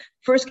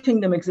 first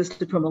kingdom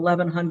existed from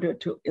 1100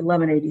 to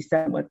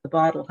 1187 when the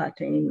Badal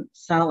Hatim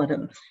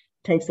Saladin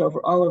takes over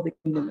all of the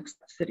kingdom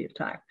except the city of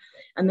Tyre.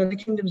 And then the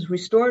kingdom is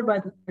restored by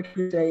the Third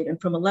Crusade,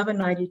 and from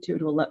 1192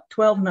 to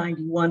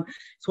 1291 is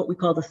what we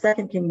call the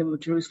second kingdom of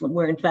Jerusalem,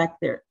 where in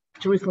fact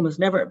Jerusalem was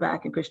never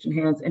back in Christian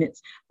hands, and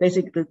it's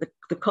basically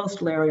the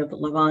coastal area of the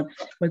Levant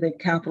where the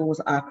capital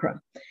was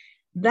Acre.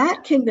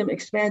 That kingdom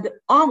expanded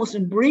almost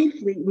and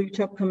briefly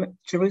retook from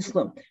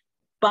Jerusalem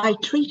by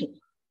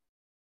treaty.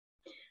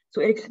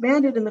 So it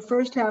expanded in the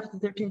first half of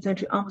the 13th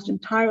century almost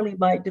entirely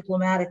by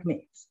diplomatic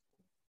means.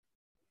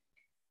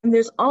 And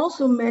there's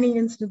also many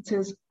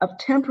instances of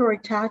temporary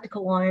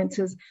tactical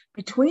alliances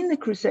between the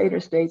Crusader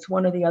states,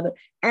 one or the other,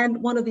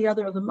 and one or the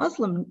other of the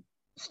Muslim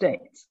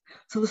states.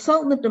 So the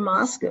Sultan of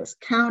Damascus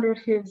countered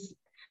his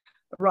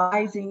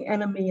rising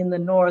enemy in the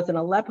north in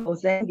Aleppo,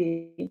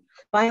 Zengi,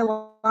 by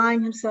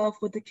allying himself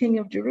with the king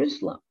of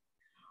Jerusalem.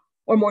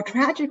 Or more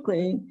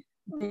tragically,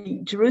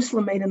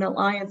 Jerusalem made an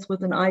alliance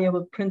with an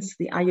Ayyub prince,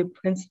 the Ayyub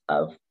prince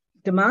of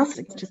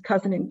Damascus, his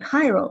cousin in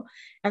Cairo,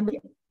 and the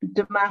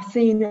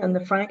Damascene and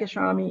the Frankish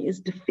army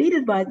is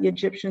defeated by the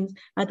Egyptians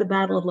at the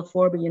Battle of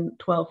Lafourbi in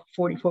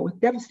 1244 with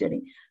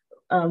devastating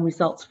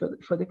results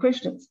for the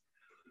Christians.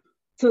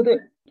 So that,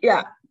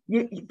 yeah,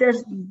 you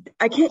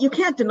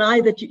can't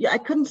deny that. I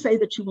couldn't say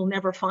that you will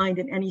never find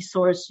in any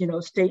source,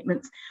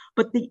 statements,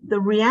 but the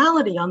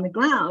reality on the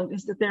ground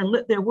is that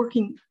they're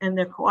working and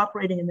they're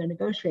cooperating and they're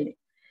negotiating.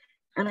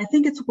 And I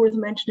think it's worth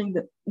mentioning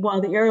that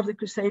while the era of the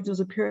Crusades was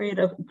a period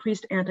of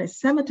increased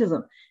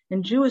anti-Semitism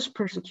and Jewish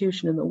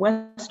persecution in the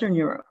Western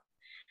Europe,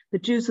 the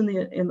Jews in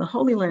the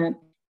Holy Land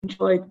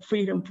enjoyed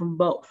freedom from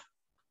both.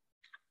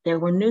 There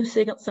were new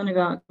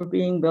synagogues were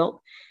being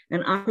built,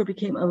 and Acre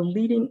became a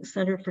leading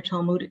center for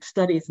Talmudic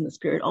studies in this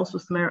period, also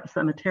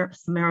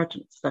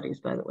Samaritan studies,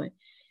 by the way.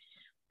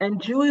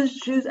 And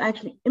Jews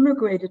actually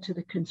immigrated to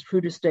the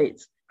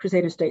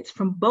Crusader states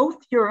from both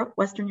Europe,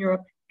 Western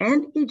Europe,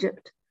 and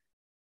Egypt,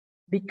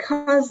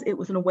 because it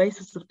was an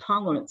oasis of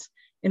tolerance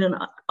in an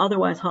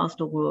otherwise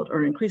hostile world,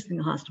 or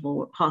increasingly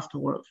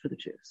hostile world for the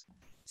Jews.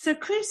 So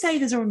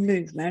Crusaders are a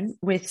movement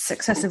with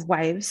successive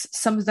waves,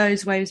 some of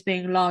those waves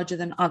being larger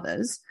than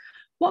others.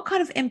 What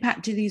kind of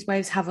impact do these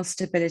waves have on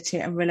stability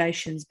and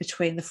relations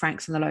between the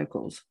Franks and the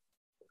locals?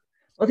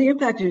 Well, the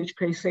impact of each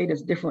crusade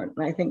is different.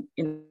 And I think,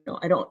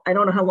 I don't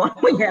know how long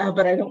we have,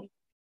 but I don't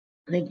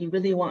think you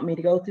really want me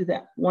to go through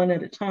that one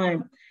at a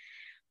time.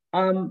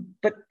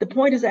 But the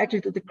point is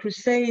actually that the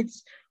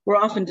Crusades were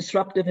often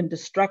disruptive and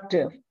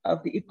destructive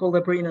of the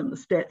equilibrium and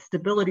the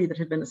stability that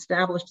had been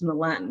established in the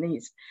Latin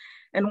East.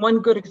 And one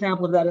good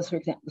example of that is, for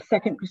example, the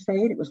Second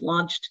Crusade. It was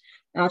launched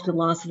after the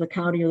loss of the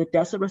county of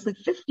Edessa, roughly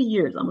 50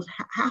 years, almost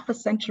half a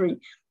century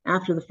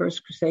after the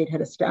First Crusade had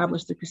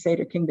established the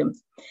Crusader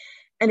kingdoms.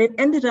 And it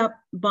ended up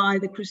by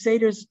the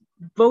Crusaders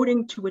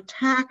voting to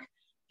attack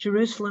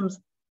Jerusalem's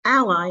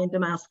ally in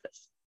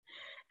Damascus.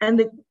 And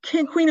the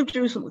Queen of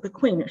Jerusalem, the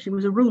queen, she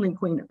was a ruling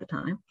queen at the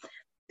time,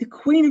 the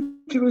Queen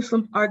of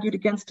Jerusalem argued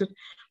against it.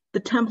 The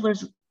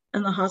Templars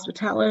and the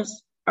Hospitallers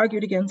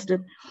argued against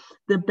it.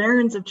 The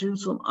barons of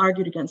Jerusalem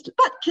argued against it.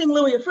 But King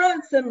Louis of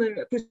France and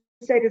the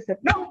Crusaders said,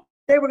 no,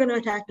 they were going to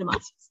attack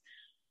Damascus.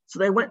 So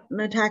they went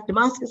and attacked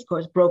Damascus, of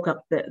course, broke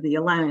up the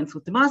alliance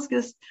with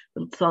Damascus.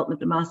 The Sultan of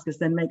Damascus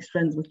then makes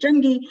friends with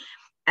Zengi.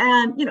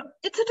 And,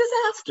 it's a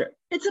disaster.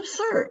 It's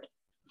absurd.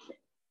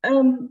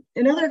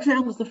 Another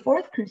example is the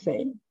Fourth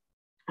Crusade,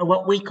 or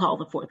what we call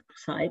the Fourth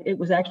Crusade. It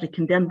was actually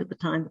condemned at the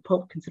time. The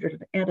Pope considered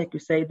it an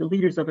anti-crusade. The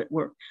leaders of it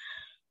were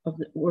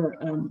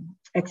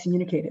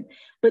excommunicated.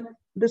 But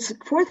the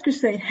Fourth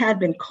Crusade had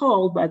been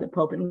called by the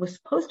Pope and was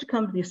supposed to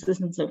come to the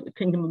assistance of the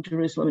Kingdom of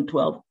Jerusalem in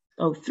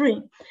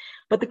 1203.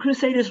 But the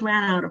Crusaders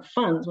ran out of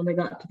funds when they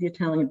got to the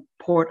Italian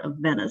port of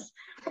Venice.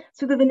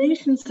 So the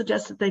Venetians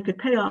suggested they could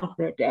pay off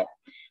their debt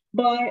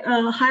by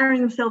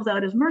hiring themselves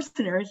out as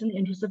mercenaries in the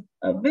interest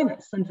of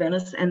Venice. And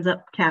Venice ends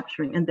up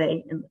capturing, and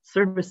they, in the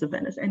service of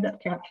Venice, end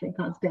up capturing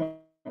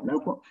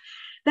Constantinople.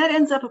 That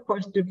ends up, of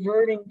course,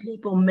 diverting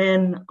people,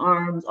 men,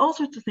 arms, all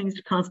sorts of things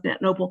to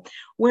Constantinople.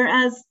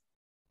 Whereas,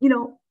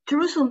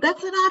 Jerusalem,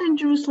 that's not in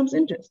Jerusalem's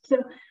interest.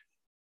 So,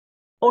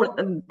 or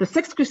the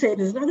Sixth Crusade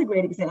is another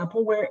great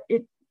example where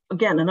it,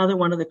 again, another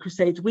one of the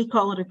Crusades. We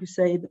call it a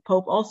crusade. The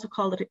Pope also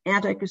called it an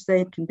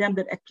anti-crusade, condemned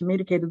it,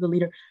 excommunicated the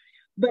leader.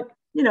 But,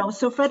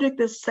 so Frederick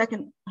II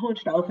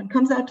Hohenstaufen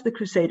comes out to the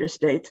Crusader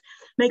states,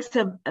 makes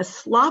a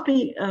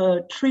sloppy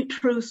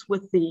truce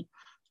with the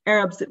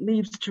Arabs that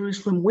leaves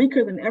Jerusalem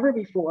weaker than ever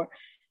before,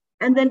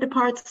 and then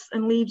departs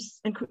and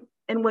leaves,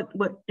 and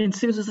what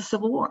ensues is a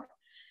civil war.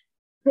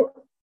 So,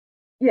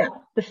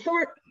 the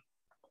short,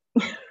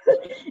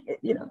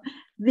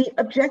 the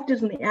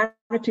objectives and the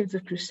attitudes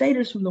of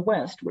Crusaders from the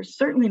West were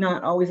certainly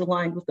not always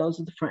aligned with those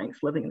of the Franks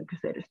living in the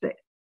Crusader state.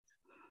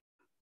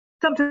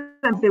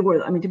 Sometimes they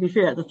were. I mean, to be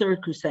fair, the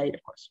Third Crusade,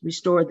 of course,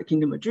 restored the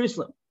Kingdom of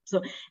Jerusalem.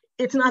 So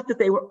it's not that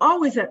they were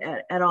always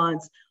at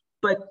odds,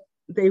 but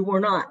they were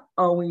not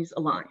always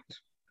aligned.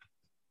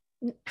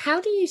 How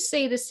do you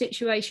see the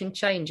situation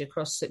change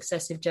across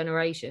successive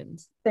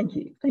generations? Thank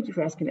you. Thank you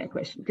for asking that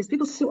question, because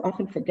people so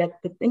often forget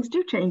that things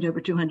do change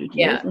over 200 years.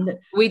 Yeah, and that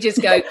we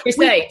just go,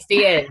 Crusades,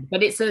 the end,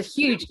 but it's a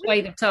huge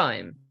swathe of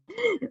time.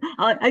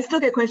 I still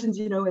get questions,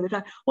 in the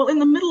time. Well, in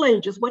the Middle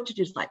Ages, what did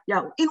you just like?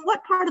 Yeah, in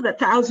what part of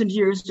that 1,000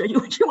 years do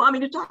you want me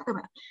to talk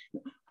about?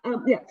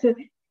 So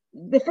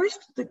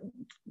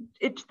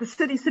the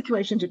city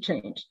situations had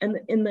changed, and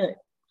in the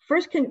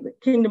First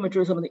Kingdom of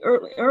Jerusalem, in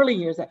the early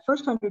years, that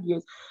first 100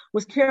 years,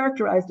 was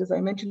characterized, as I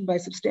mentioned, by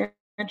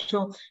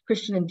substantial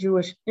Christian and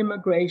Jewish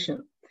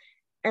immigration.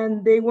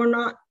 And they were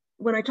not,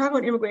 when I talk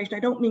about immigration,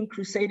 I don't mean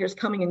Crusaders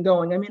coming and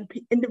going. I mean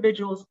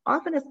individuals,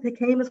 often as they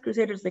came as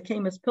Crusaders, they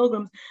came as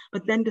pilgrims,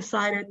 but then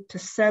decided to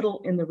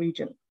settle in the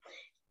region.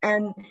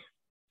 And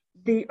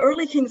the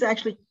early kings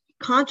actually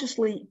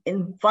consciously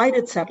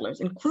invited settlers,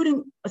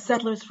 including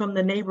settlers from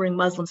the neighboring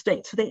Muslim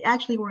states. So they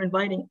actually were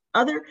inviting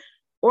other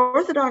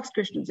Orthodox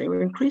Christians. They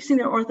were increasing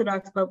their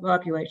Orthodox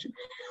population.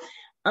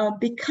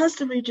 Because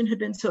the region had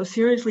been so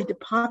seriously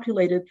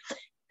depopulated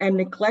and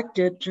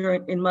neglected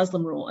in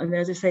Muslim rule. And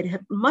as I say,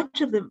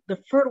 much of the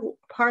fertile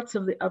parts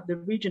of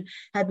the region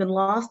had been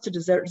lost to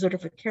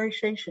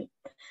desertification.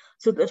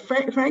 So the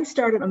Franks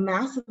started a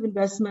massive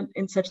investment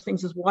in such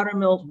things as water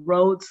mills,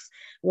 roads,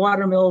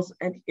 water mills,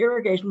 and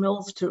irrigation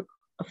mills to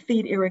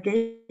feed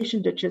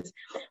irrigation ditches,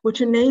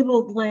 which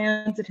enabled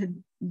lands that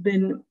had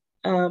been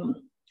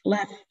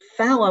left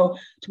fallow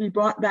to be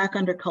brought back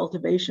under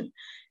cultivation.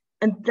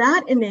 And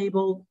that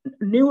enabled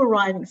new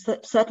arriving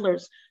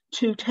settlers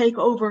to take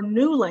over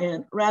new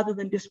land rather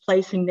than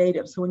displacing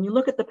natives. So when you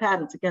look at the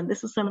patterns, again,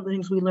 this is some of the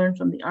things we learned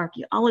from the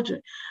archaeology,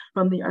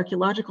 from the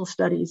archaeological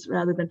studies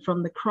rather than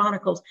from the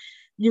chronicles.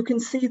 You can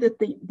see that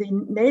the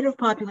native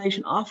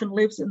population often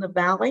lives in the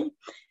valley,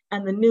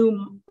 and the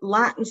new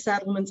Latin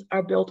settlements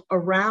are built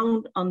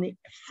around on the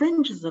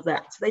fringes of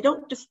that. So they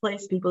don't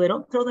displace people, they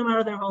don't throw them out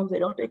of their homes, they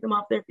don't take them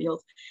off their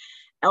fields.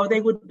 Or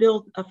they would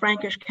build a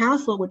Frankish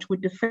castle, which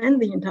would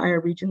defend the entire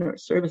region or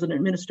serve as an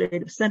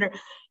administrative center.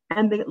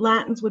 And the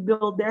Latins would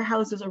build their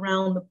houses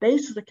around the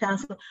base of the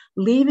castle,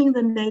 leaving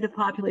the native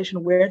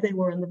population where they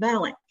were in the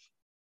valley.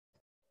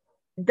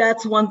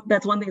 That's one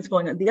thing that's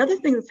going on. The other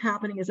thing that's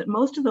happening is that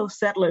most of those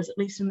settlers, at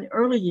least in the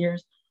early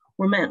years,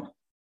 were men.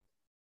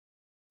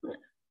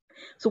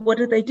 So what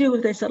did they do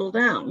if they settled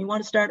down? You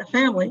want to start a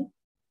family,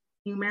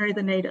 you marry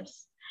the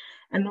natives.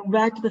 And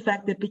back to the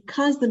fact that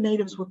because the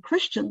natives were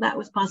Christian, that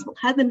was possible.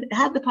 Had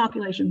the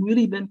population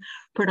really been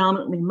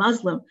predominantly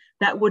Muslim,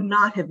 that would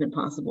not have been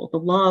possible. The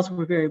laws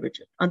were very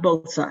rigid on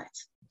both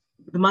sides.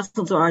 The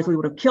Muslims largely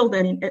would have killed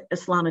any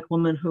Islamic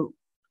woman who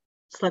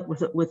slept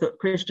with a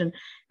Christian,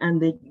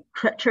 and the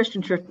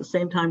Christian church at the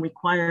same time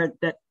required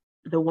that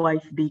the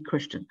wife be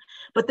Christian.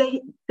 But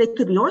they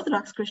could be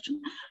Orthodox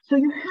Christian. So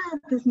you have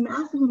this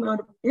massive amount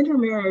of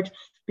intermarriage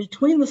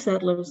between the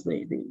settlers,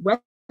 the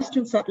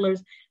Western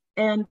settlers,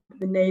 and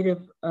the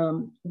native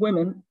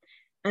women.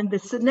 And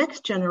this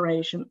next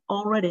generation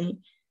already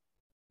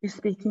is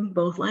speaking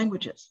both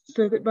languages.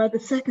 So that by the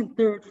second,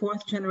 third,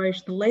 fourth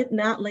generation, the late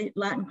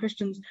Latin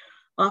Christians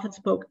often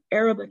spoke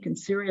Arabic and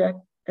Syriac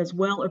as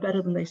well or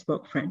better than they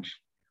spoke French.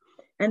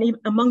 And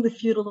even among the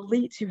feudal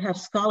elites, you have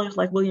scholars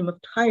like William of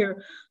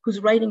Tyre, who's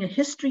writing a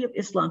history of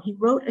Islam. He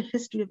wrote a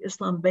history of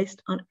Islam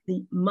based on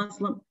the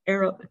Muslim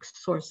Arabic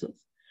sources.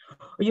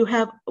 Or you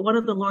have one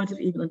of the lords of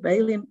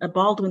Ibelin,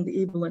 Baldwin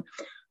the Ibelin,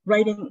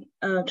 writing,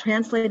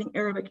 translating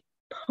Arabic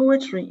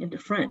poetry into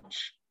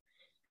French.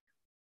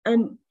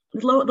 And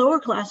lower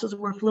classes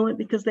were fluent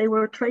because they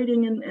were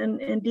trading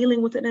and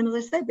dealing with it. And as I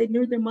said, they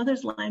knew their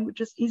mother's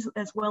language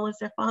as well as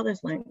their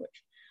father's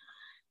language.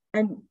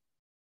 And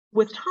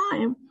with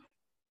time,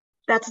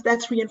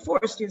 that's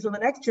reinforced. So the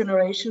next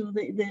generation,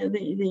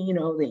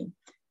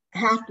 the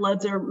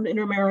half-bloods are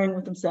intermarrying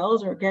with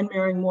themselves or again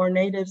marrying more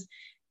natives.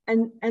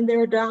 And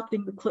they're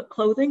adopting the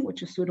clothing,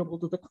 which is suitable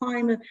to the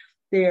climate.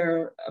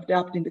 They're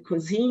adopting the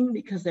cuisine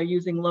because they're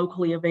using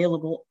locally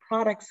available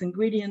products,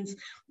 ingredients,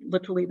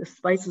 literally the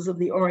spices of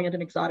the Orient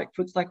and exotic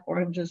fruits like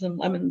oranges and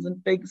lemons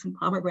and figs and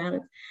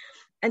pomegranates.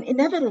 And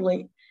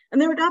inevitably,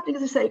 and they're adopting,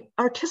 as I say,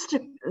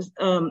 artistic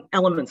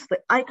elements. The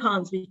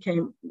icons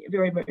became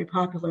very, very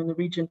popular in the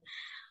region.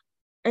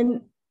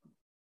 And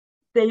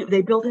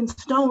they built in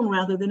stone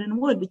rather than in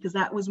wood because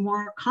that was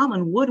more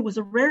common. Wood was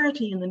a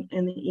rarity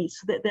in the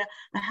East. So that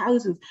the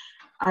houses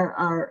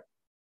are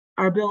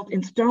built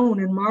in stone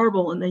and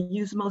marble, and they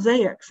use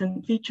mosaics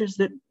and features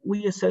that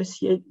we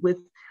associate with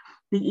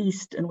the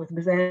East and with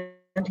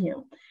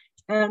Byzantium.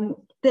 And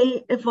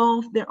they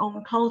evolved their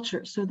own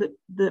culture, so that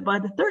by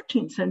the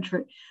 13th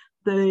century,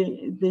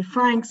 the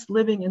Franks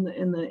living in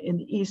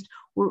the East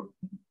were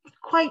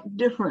quite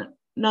different,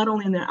 not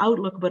only in their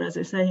outlook, but as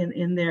I say,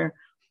 in their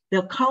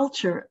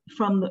culture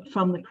from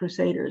the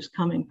Crusaders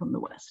coming from the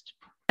West.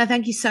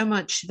 Thank you so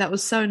much. That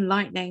was so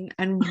enlightening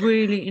and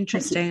really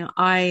interesting.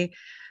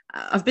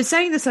 I've been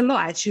saying this a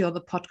lot actually on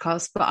the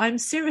podcast, but I'm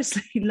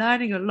seriously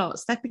learning a lot.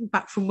 Stepping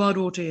back from World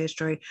War II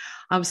history,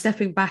 I'm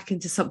stepping back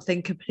into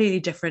something completely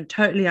different,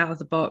 totally out of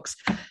the box.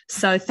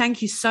 So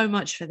thank you so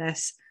much for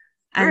this.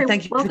 And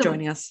thank you for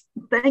joining us.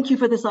 Thank you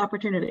for this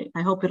opportunity.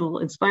 I hope it'll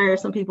inspire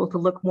some people to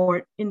look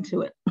more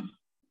into it.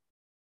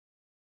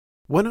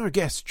 When our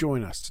guests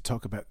join us to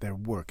talk about their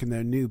work and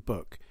their new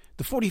book,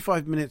 the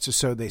 45 minutes or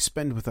so they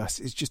spend with us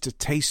is just a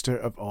taster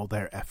of all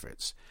their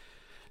efforts.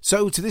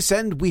 So to this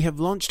end, we have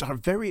launched our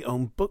very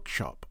own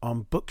bookshop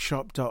on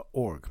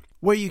bookshop.org,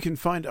 where you can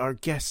find our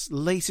guests'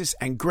 latest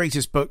and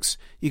greatest books.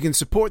 You can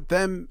support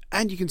them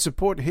and you can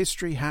support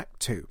History Hack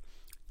too.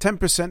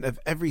 10% of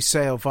every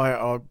sale via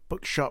our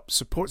bookshop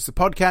supports the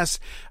podcast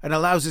and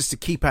allows us to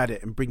keep at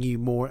it and bring you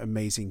more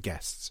amazing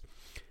guests.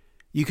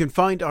 You can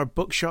find our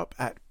bookshop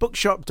at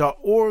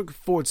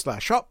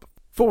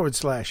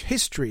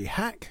bookshop.org/shop/history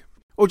hack,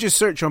 or just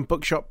search on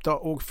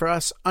bookshop.org for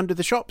us under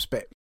the shops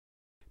bit.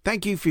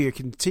 Thank you for your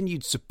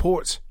continued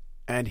support,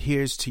 and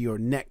here's to your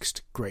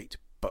next great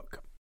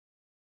book.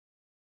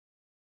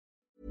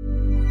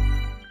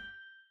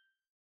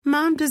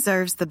 Mom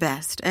deserves the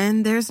best,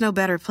 and there's no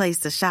better place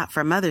to shop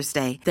for Mother's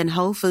Day than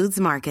Whole Foods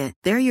Market.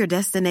 They're your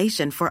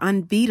destination for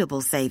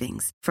unbeatable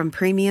savings, from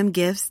premium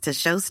gifts to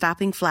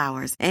show-stopping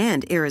flowers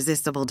and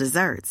irresistible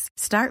desserts.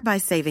 Start by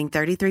saving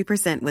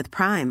 33% with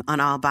Prime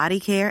on all body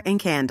care and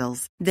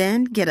candles.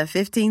 Then get a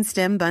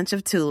 15-stem bunch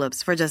of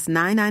tulips for just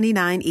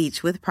 $9.99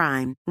 each with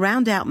Prime.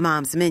 Round out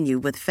Mom's menu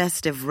with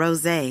festive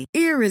rosé,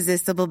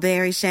 irresistible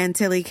berry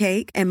chantilly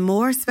cake, and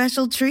more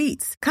special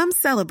treats. Come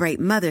celebrate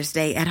Mother's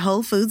Day at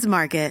Whole Foods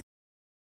Market.